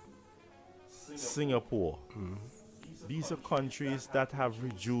 Finland, Singapore. These are countries that have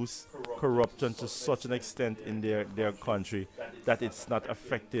reduced corruption to such an extent in their country that it's not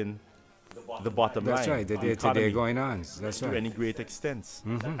affecting the bottom line. That's right, the day-to-day going on. That's to right. any great extent.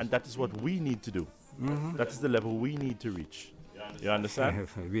 And that is what we need to do. That is the level we need to reach. You understand?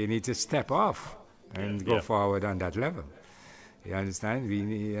 We need to step off and go forward on that level. You understand?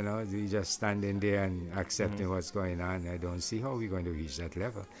 We just standing there and accepting what's going on. I don't see how we're going to reach that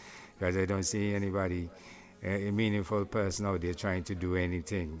level, because I don't see anybody, a meaningful person out there trying to do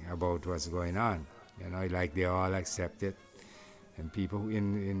anything about what's going on. Like they all accept it. And people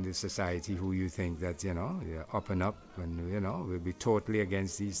in the society who you think that, they're up and up and, will be totally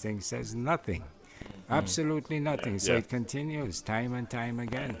against these things, says nothing. Absolutely nothing. So it continues time and time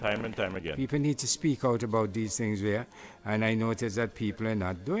again. Time and time again. People need to speak out about these things there, and I notice that people are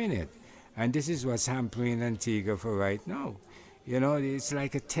not doing it. And this is what's hampering Antigua for right now. It's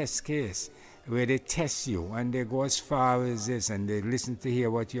like a test case where they test you and they go as far as this and they listen to hear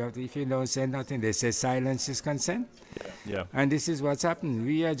what you have to. If you don't say nothing, they say silence is consent. Yeah. And this is what's happening.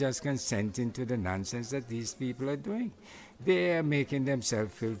 We are just consenting to the nonsense that these people are doing. They are making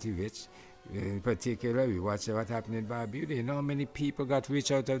themselves filthy rich. In particular, we watch what happened in Barbuda. You know how many people got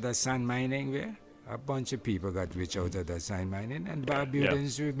rich out of the sand mining there? A bunch of people got rich out of the sand mining, and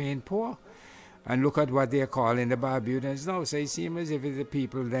Barbudans remain poor. And look at what they're calling the Barbudans now. So it seems as if it's the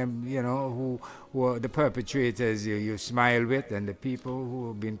people, who are the perpetrators you smile with, and the people who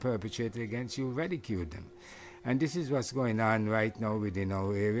have been perpetrated against you ridicule them. And this is what's going on right now within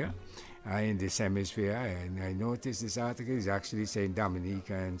our area, in this hemisphere. And I noticed this article is actually saying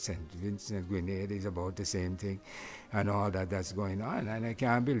Dominica and St. Vincent, Grenada is about the same thing, and all that's going on. And I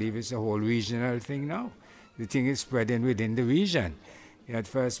can't believe it's a whole regional thing now. The thing is spreading within the region. At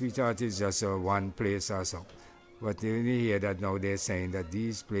first we thought it's just one place or so. But when you hear that now, they're saying that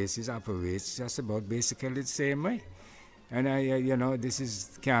these places operate just about basically the same way. And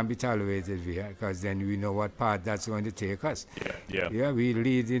this can't be tolerated here, because then we know what path that's going to take us.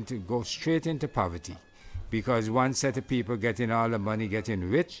 We go straight into poverty, because one set of people getting all the money, getting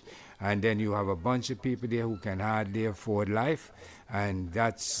rich, and then you have a bunch of people there who can hardly afford life, and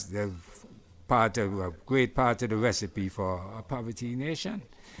that's the a great part of the recipe for a poverty nation.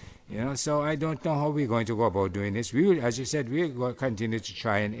 So I don't know how we're going to go about doing this. We will, as you said, we're going to continue to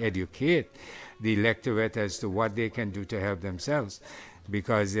try and educate the electorate as to what they can do to help themselves,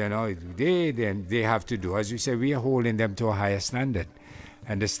 because they have to do, as you said, we are holding them to a higher standard,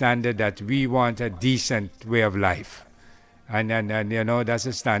 and the standard that we want a decent way of life, and that's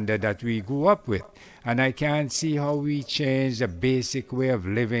a standard that we grew up with. And I can't see how we change the basic way of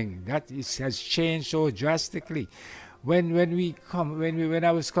living. Has changed so drastically. When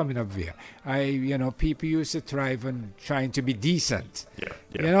I was coming up here, people used to thrive on trying to be decent.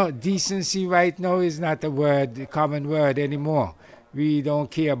 Decency right now is not a common word anymore. We don't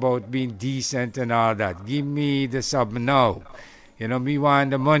care about being decent and all that. Give me the sub now. Me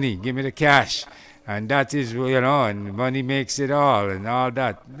want the money. Give me the cash. And that is, and money makes it all and all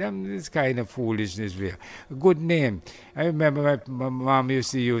that. This kind of foolishness there. A good name. I remember my mom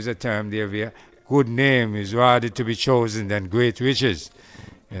used to use a term there. Good name is rather to be chosen than great riches.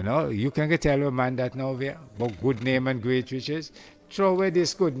 You can tell a man that now there, about good name and great riches. Throw away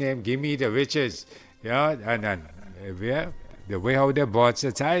this good name, give me the riches. And the way how they bought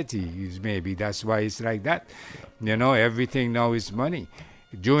society is maybe that's why it's like that. Everything now is money.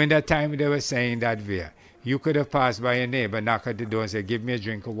 During that time, they were saying that you could have passed by a neighbor, knock at the door and say, give me a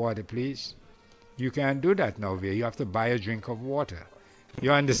drink of water, please. You can't do that now, you have to buy a drink of water.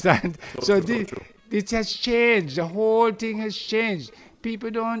 You understand? So it has changed. The whole thing has changed.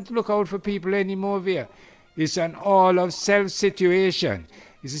 People don't look out for people anymore there. It's an all-of-self situation.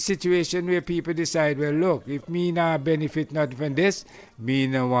 It's a situation where people decide, well, look, if me not benefit not from this, me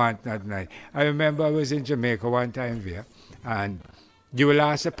no want nothing. I remember I was in Jamaica one time there, and you will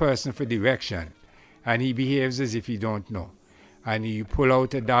ask a person for direction, and he behaves as if he don't know. And you pull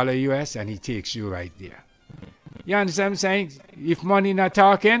out $1 US, and he takes you right there. You understand what I'm saying? If money not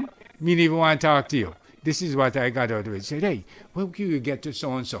talking, me never want to talk to you. This is what I got out of it. He said, hey, when can you get to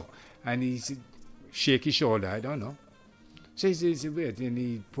so-and-so? And he said, shake his shoulder, I don't know. So he said, wait, and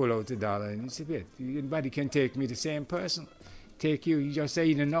he pull out $1, and he said, wait, anybody can take me, the same person. Take you, he just say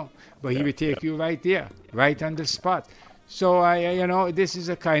he don't know. But he will take you right there, right on the spot. So, you know, this is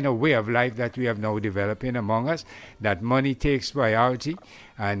a kind of way of life that we have now developing among us, that money takes priority.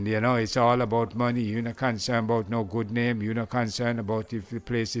 And, you know, it's all about money. You're not concerned about no good name. You're not concerned about if the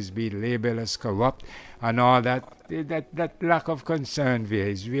place is being labeled as corrupt and all that. That lack of concern there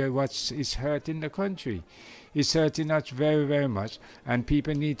is really what is hurting the country. It's hurting us very, very much. And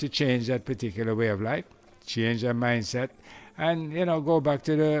people need to change that particular way of life, change their mindset, and, you know, go back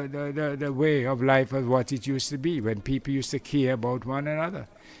to the way of life of what it used to be when people used to care about one another.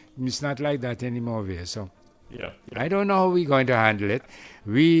 It's not like that anymore there. So Yeah. I don't know how we're going to handle it.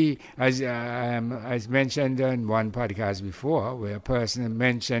 We, as mentioned in one podcast before, where a person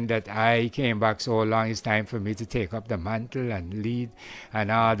mentioned that I came back so long, it's time for me to take up the mantle and lead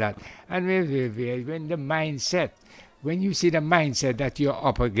and all that. And when the mindset, when you see the mindset that you're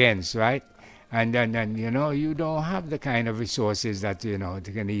up against, right? And then, you know, you don't have the kind of resources that, you know,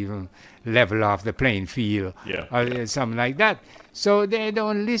 they can even level off the playing field or something like that. So they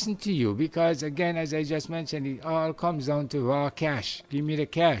don't listen to you because, again, as I just mentioned, it all comes down to raw cash. Give me the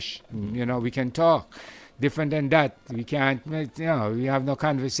cash. You know, we can talk. Different than that, we can't, you know, we have no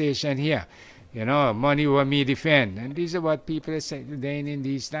conversation here. You know, money will me defend. And these are what people are saying in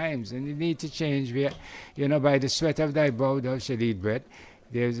these times. And you need to change where, you know, by the sweat of thy brow thou shalt eat bread.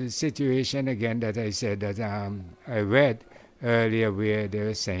 There's a situation again that I said that I read earlier where they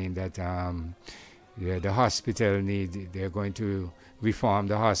were saying that the hospital they're going to reform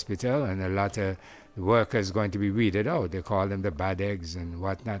the hospital, and a lot of workers going to be weeded out. They call them the bad eggs and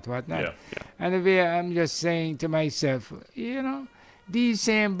whatnot. Yeah. And I'm just saying to myself, you know, these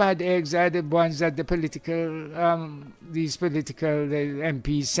same bad eggs are the ones that the these political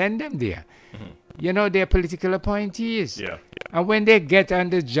MPs send them there. Mm-hmm. You know, they're political appointees. Yeah. And when they get on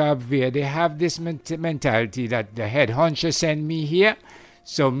the job there, they have this mentality that the head honcho sent me here,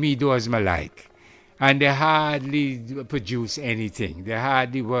 so me do as my like. And they hardly produce anything. They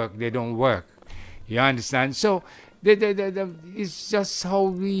hardly work. They don't work. You understand? So it's just how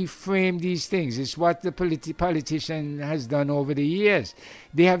we frame these things. It's what the politician has done over the years.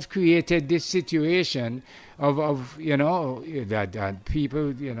 They have created this situation of you know, that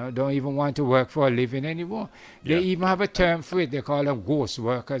people, you know, don't even want to work for a living anymore. They even have a term for it. They call them ghost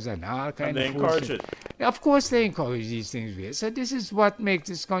workers and all kinds of And they encourage it. Of course they encourage these things. So this is what makes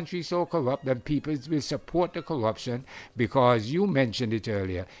this country so corrupt, that people will support the corruption because you mentioned it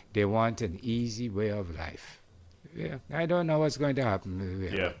earlier. They want an easy way of life. Yeah, I don't know what's going to happen.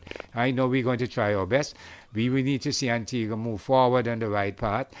 Yeah. I know we're going to try our best. We need to see Antigua move forward on the right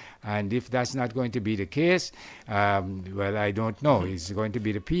path. And if that's not going to be the case, well, I don't know. It's going to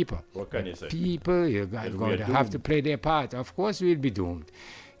be the people. What can you say? People are going to have to play their part. Of course, we'll be doomed.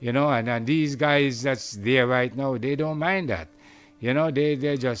 You know, and these guys that's there right now, they don't mind that. You know,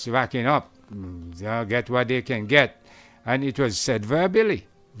 they're just racking up. Get what they can get. And it was said verbally,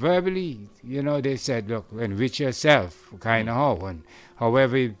 you know, they said, look, enrich yourself, kind of how. And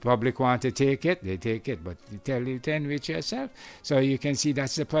however the public want to take it, they take it. But you tell you to enrich yourself. So you can see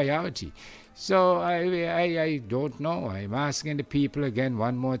that's the priority. So I don't know. I'm asking the people again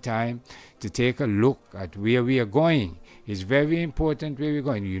one more time to take a look at where we are going. It's very important where we're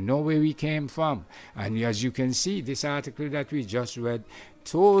going. You know where we came from. And as you can see, this article that we just read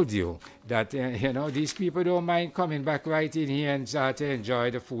told you that, you know, these people don't mind coming back right in here and start to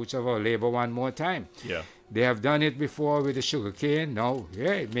enjoy the fruits of our labor one more time. Yeah. They have done it before with the sugar cane. No,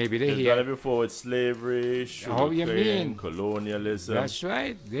 yeah, maybe they're They've here. done it before with slavery, sugar colonialism. That's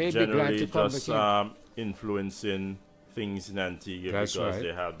right. They'd be glad generally to come just back in. influencing things in Antigua That's because right.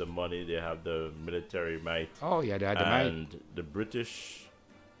 they have the money, they have the military might. Oh, yeah, they had the might. And the British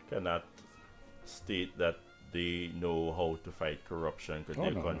cannot state that they know how to fight corruption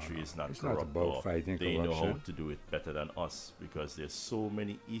because their country is not It's corrupt. not about or fighting they know how corruption. to do it better than us because there's so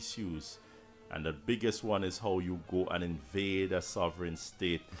many issues. And the biggest one is how you go and invade a sovereign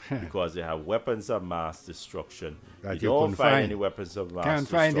state because they have weapons of mass destruction. That you you don't couldn't find find. any weapons of mass Can't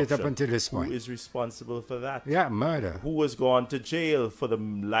destruction. find it up until this point. Who is responsible for that? Yeah, murder. Who has gone to jail for the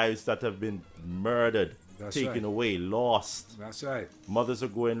lives that have been murdered, That's taken right. away, lost? That's right. Mothers are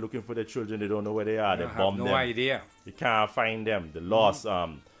going looking for their children. They don't know where they are. They I have bomb no them. idea. You can't find them. They lost.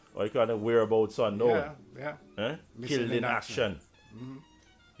 Or you can't whereabouts unknown. Yeah. Killed Missing in action.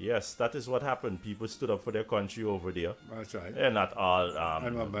 Yes, that is what happened. People stood up for their country over there. That's right. They're not all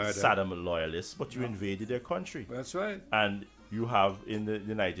And were murdered. Saddam loyalists, but you invaded their country. That's right. And you have in the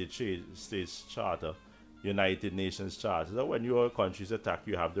United States Charter, United Nations Charter, that when your country is attacked,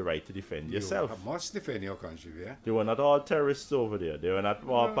 you have the right to defend yourself. You must defend your country, yeah. They were not all terrorists over there. They were not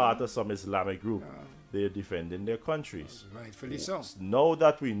all part of some Islamic group. They're defending their countries. Rightfully so. Now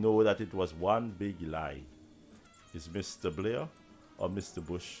that we know that it was one big lie, Is Mr. Blair or Mr.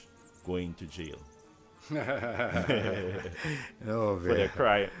 Bush going to jail? No, for their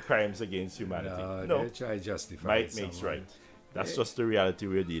crimes against humanity. No, they try to justify might makes right. That's just the reality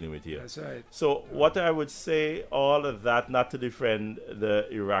we're dealing with here. That's right. So what I would say, all of that, not to defend the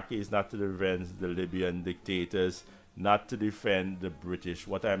Iraqis, not to defend the Libyan dictators, not to defend the British.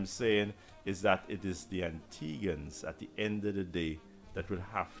 What I'm saying is that it is the Antiguans at the end of the day that will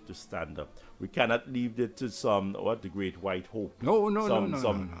have to stand up. We cannot leave it to the great white hope.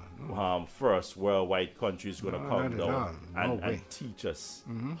 No. First world white country is going to come down and teach us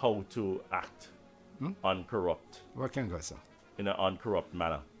how to act uncorrupt. What can go so? In an uncorrupt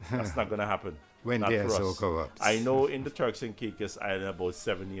manner. That's not going to happen. When they are so corrupt. I know in the Turks and Caicos Island about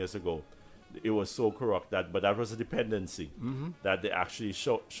 7 years ago, it was so corrupt but that was a dependency that they actually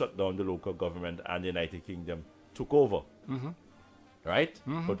shut down the local government and the United Kingdom took over. Right?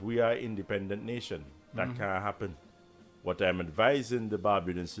 But we are an independent nation. That can't happen. What I'm advising the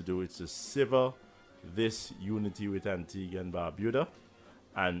Barbudans to do is to sever this unity with Antigua and Barbuda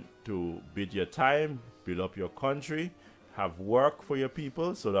and to bid your time, build up your country, have work for your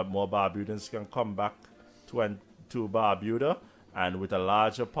people so that more Barbudans can come back to Barbuda, and with a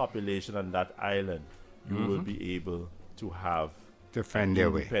larger population on that island, you will be able to have defend their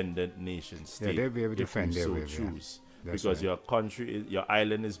way. Independent nation state. Yeah, they'll be able to defend their way. Choose. Yeah. Because right. Your country, your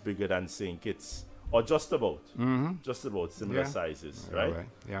island is bigger than St. Kitts, or just about similar sizes, right?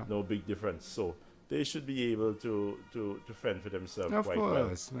 Yeah. No big difference. So they should be able to fend for themselves of quite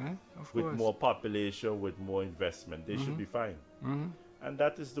course, well. Man. Of with course. More population, with more investment, they should be fine. And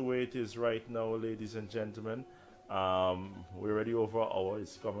that is the way it is right now, ladies and gentlemen. We're already over an hour.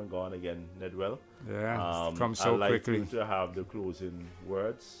 It's come and gone again, Nedwell. Yeah, it's come so quickly. I'd like you to have the closing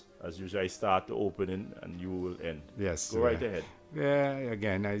words. As usual, I start the opening and you will end. Yes. Go right ahead. Yeah,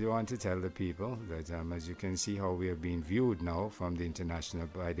 again, I want to tell the people that as you can see how we are being viewed now by the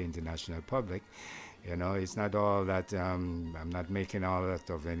international public. You know, it's not all that, I'm not making all that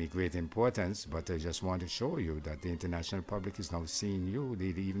of any great importance, but I just want to show you that the international public is now seeing you,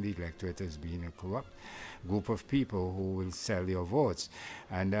 even the electorate, as being a corrupt group of people who will sell your votes.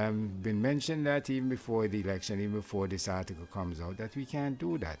 And been mentioned that even before the election, even before this article comes out, that we can't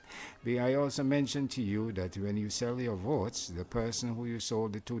do that. I also mentioned to you that when you sell your votes, the person who you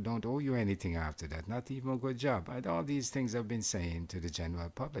sold it to don't owe you anything after that, not even a good job. And all these things I've been saying to the general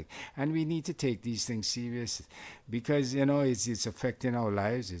public. And we need to take these things serious because, you know, it's affecting our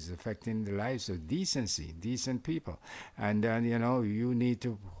lives, it's affecting the lives of decency, decent people. And then, you know, you need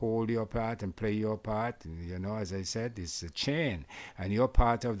to hold your part and play your part. You know, as I said, it's a chain, and you're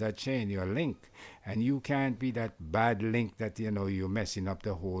part of that chain, you're a link, and you can't be that bad link that, you know, you're messing up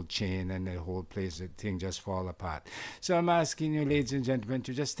the whole chain and the whole place, the thing just fall apart. So I'm asking you, ladies and gentlemen,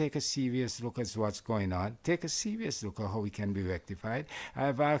 to just take a serious look at what's going on. Take a serious look at how it can be rectified.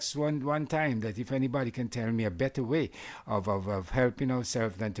 I've asked one time that if anybody can tell me a better way of helping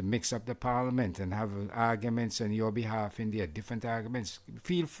ourselves than to mix up the parliament and have arguments on your behalf in there, different arguments,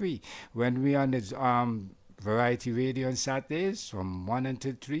 feel free. When we on this Variety Radio on Saturdays from 1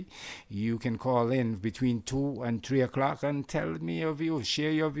 until 3. You can call in between 2 and 3 o'clock and tell me your views.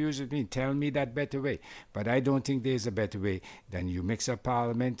 Share your views with me. Tell me that better way. But I don't think there's a better way than you mix up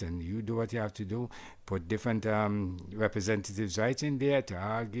Parliament and you do what you have to do. Put different representatives right in there to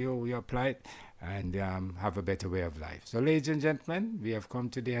argue your plight and have a better way of life. So, ladies and gentlemen, we have come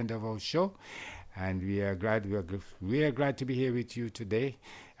to the end of our show. And we are glad to be here with you today,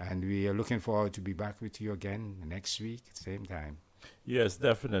 and we are looking forward to be back with you again next week, same time. Yes,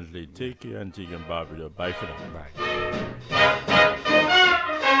 definitely. Take care, Antigua and Barbuda. Bye for now. Bye.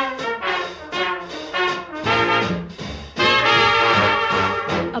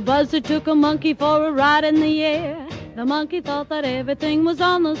 A buzzard took a monkey for a ride in the air. The monkey thought that everything was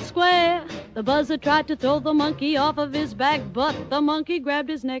on the square. The buzzard tried to throw the monkey off of his back, but the monkey grabbed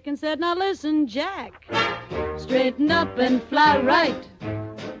his neck and said, "Now listen, Jack, straighten up and fly right.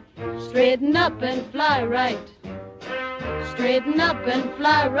 Straighten up and fly right. Straighten up and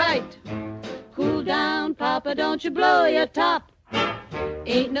fly right. Cool down, Papa, don't you blow your top.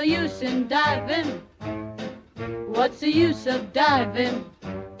 Ain't no use in diving. What's the use of diving?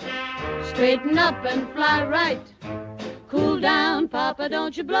 Straighten up and fly right. Cool down, Papa,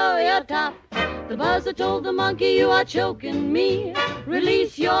 don't you blow your top." The buzzard told the monkey, "You are choking me.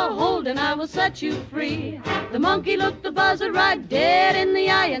 Release your hold and I will set you free." The monkey looked the buzzard right dead in the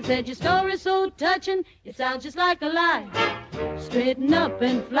eye and said, "Your story's so touching, it sounds just like a lie. Straighten up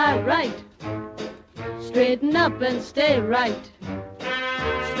and fly right. Straighten up and stay right.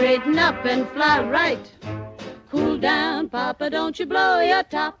 Straighten up and fly right. Cool down, Papa, don't you blow your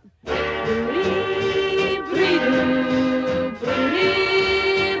top. Breathe, breathe. bree-doo,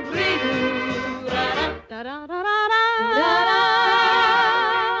 bree-dee, bree-doo, da-da-da-da-da-da-da.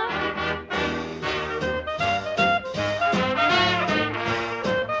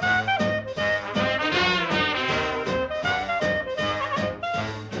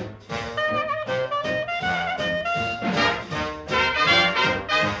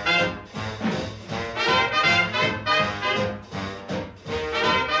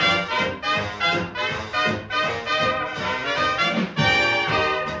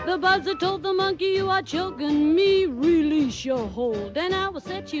 The buzzer told the monkey, you are choking me, release your hold and I will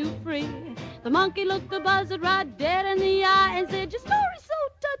set you free. The monkey looked the buzzard right dead in the eye and said, your story's so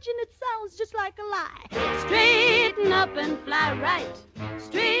touching it sounds just like a lie. Straighten up and fly right,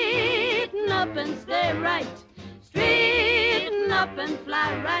 straighten up and stay right, straighten up and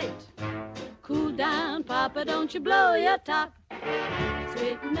fly right. Cool down, Papa, don't you blow your top.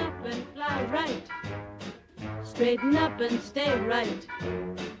 Straighten up and fly right, straighten up and stay right,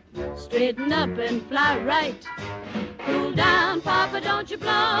 straighten up and fly right. Cool down, Papa, don't you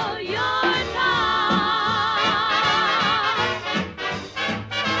blow your top.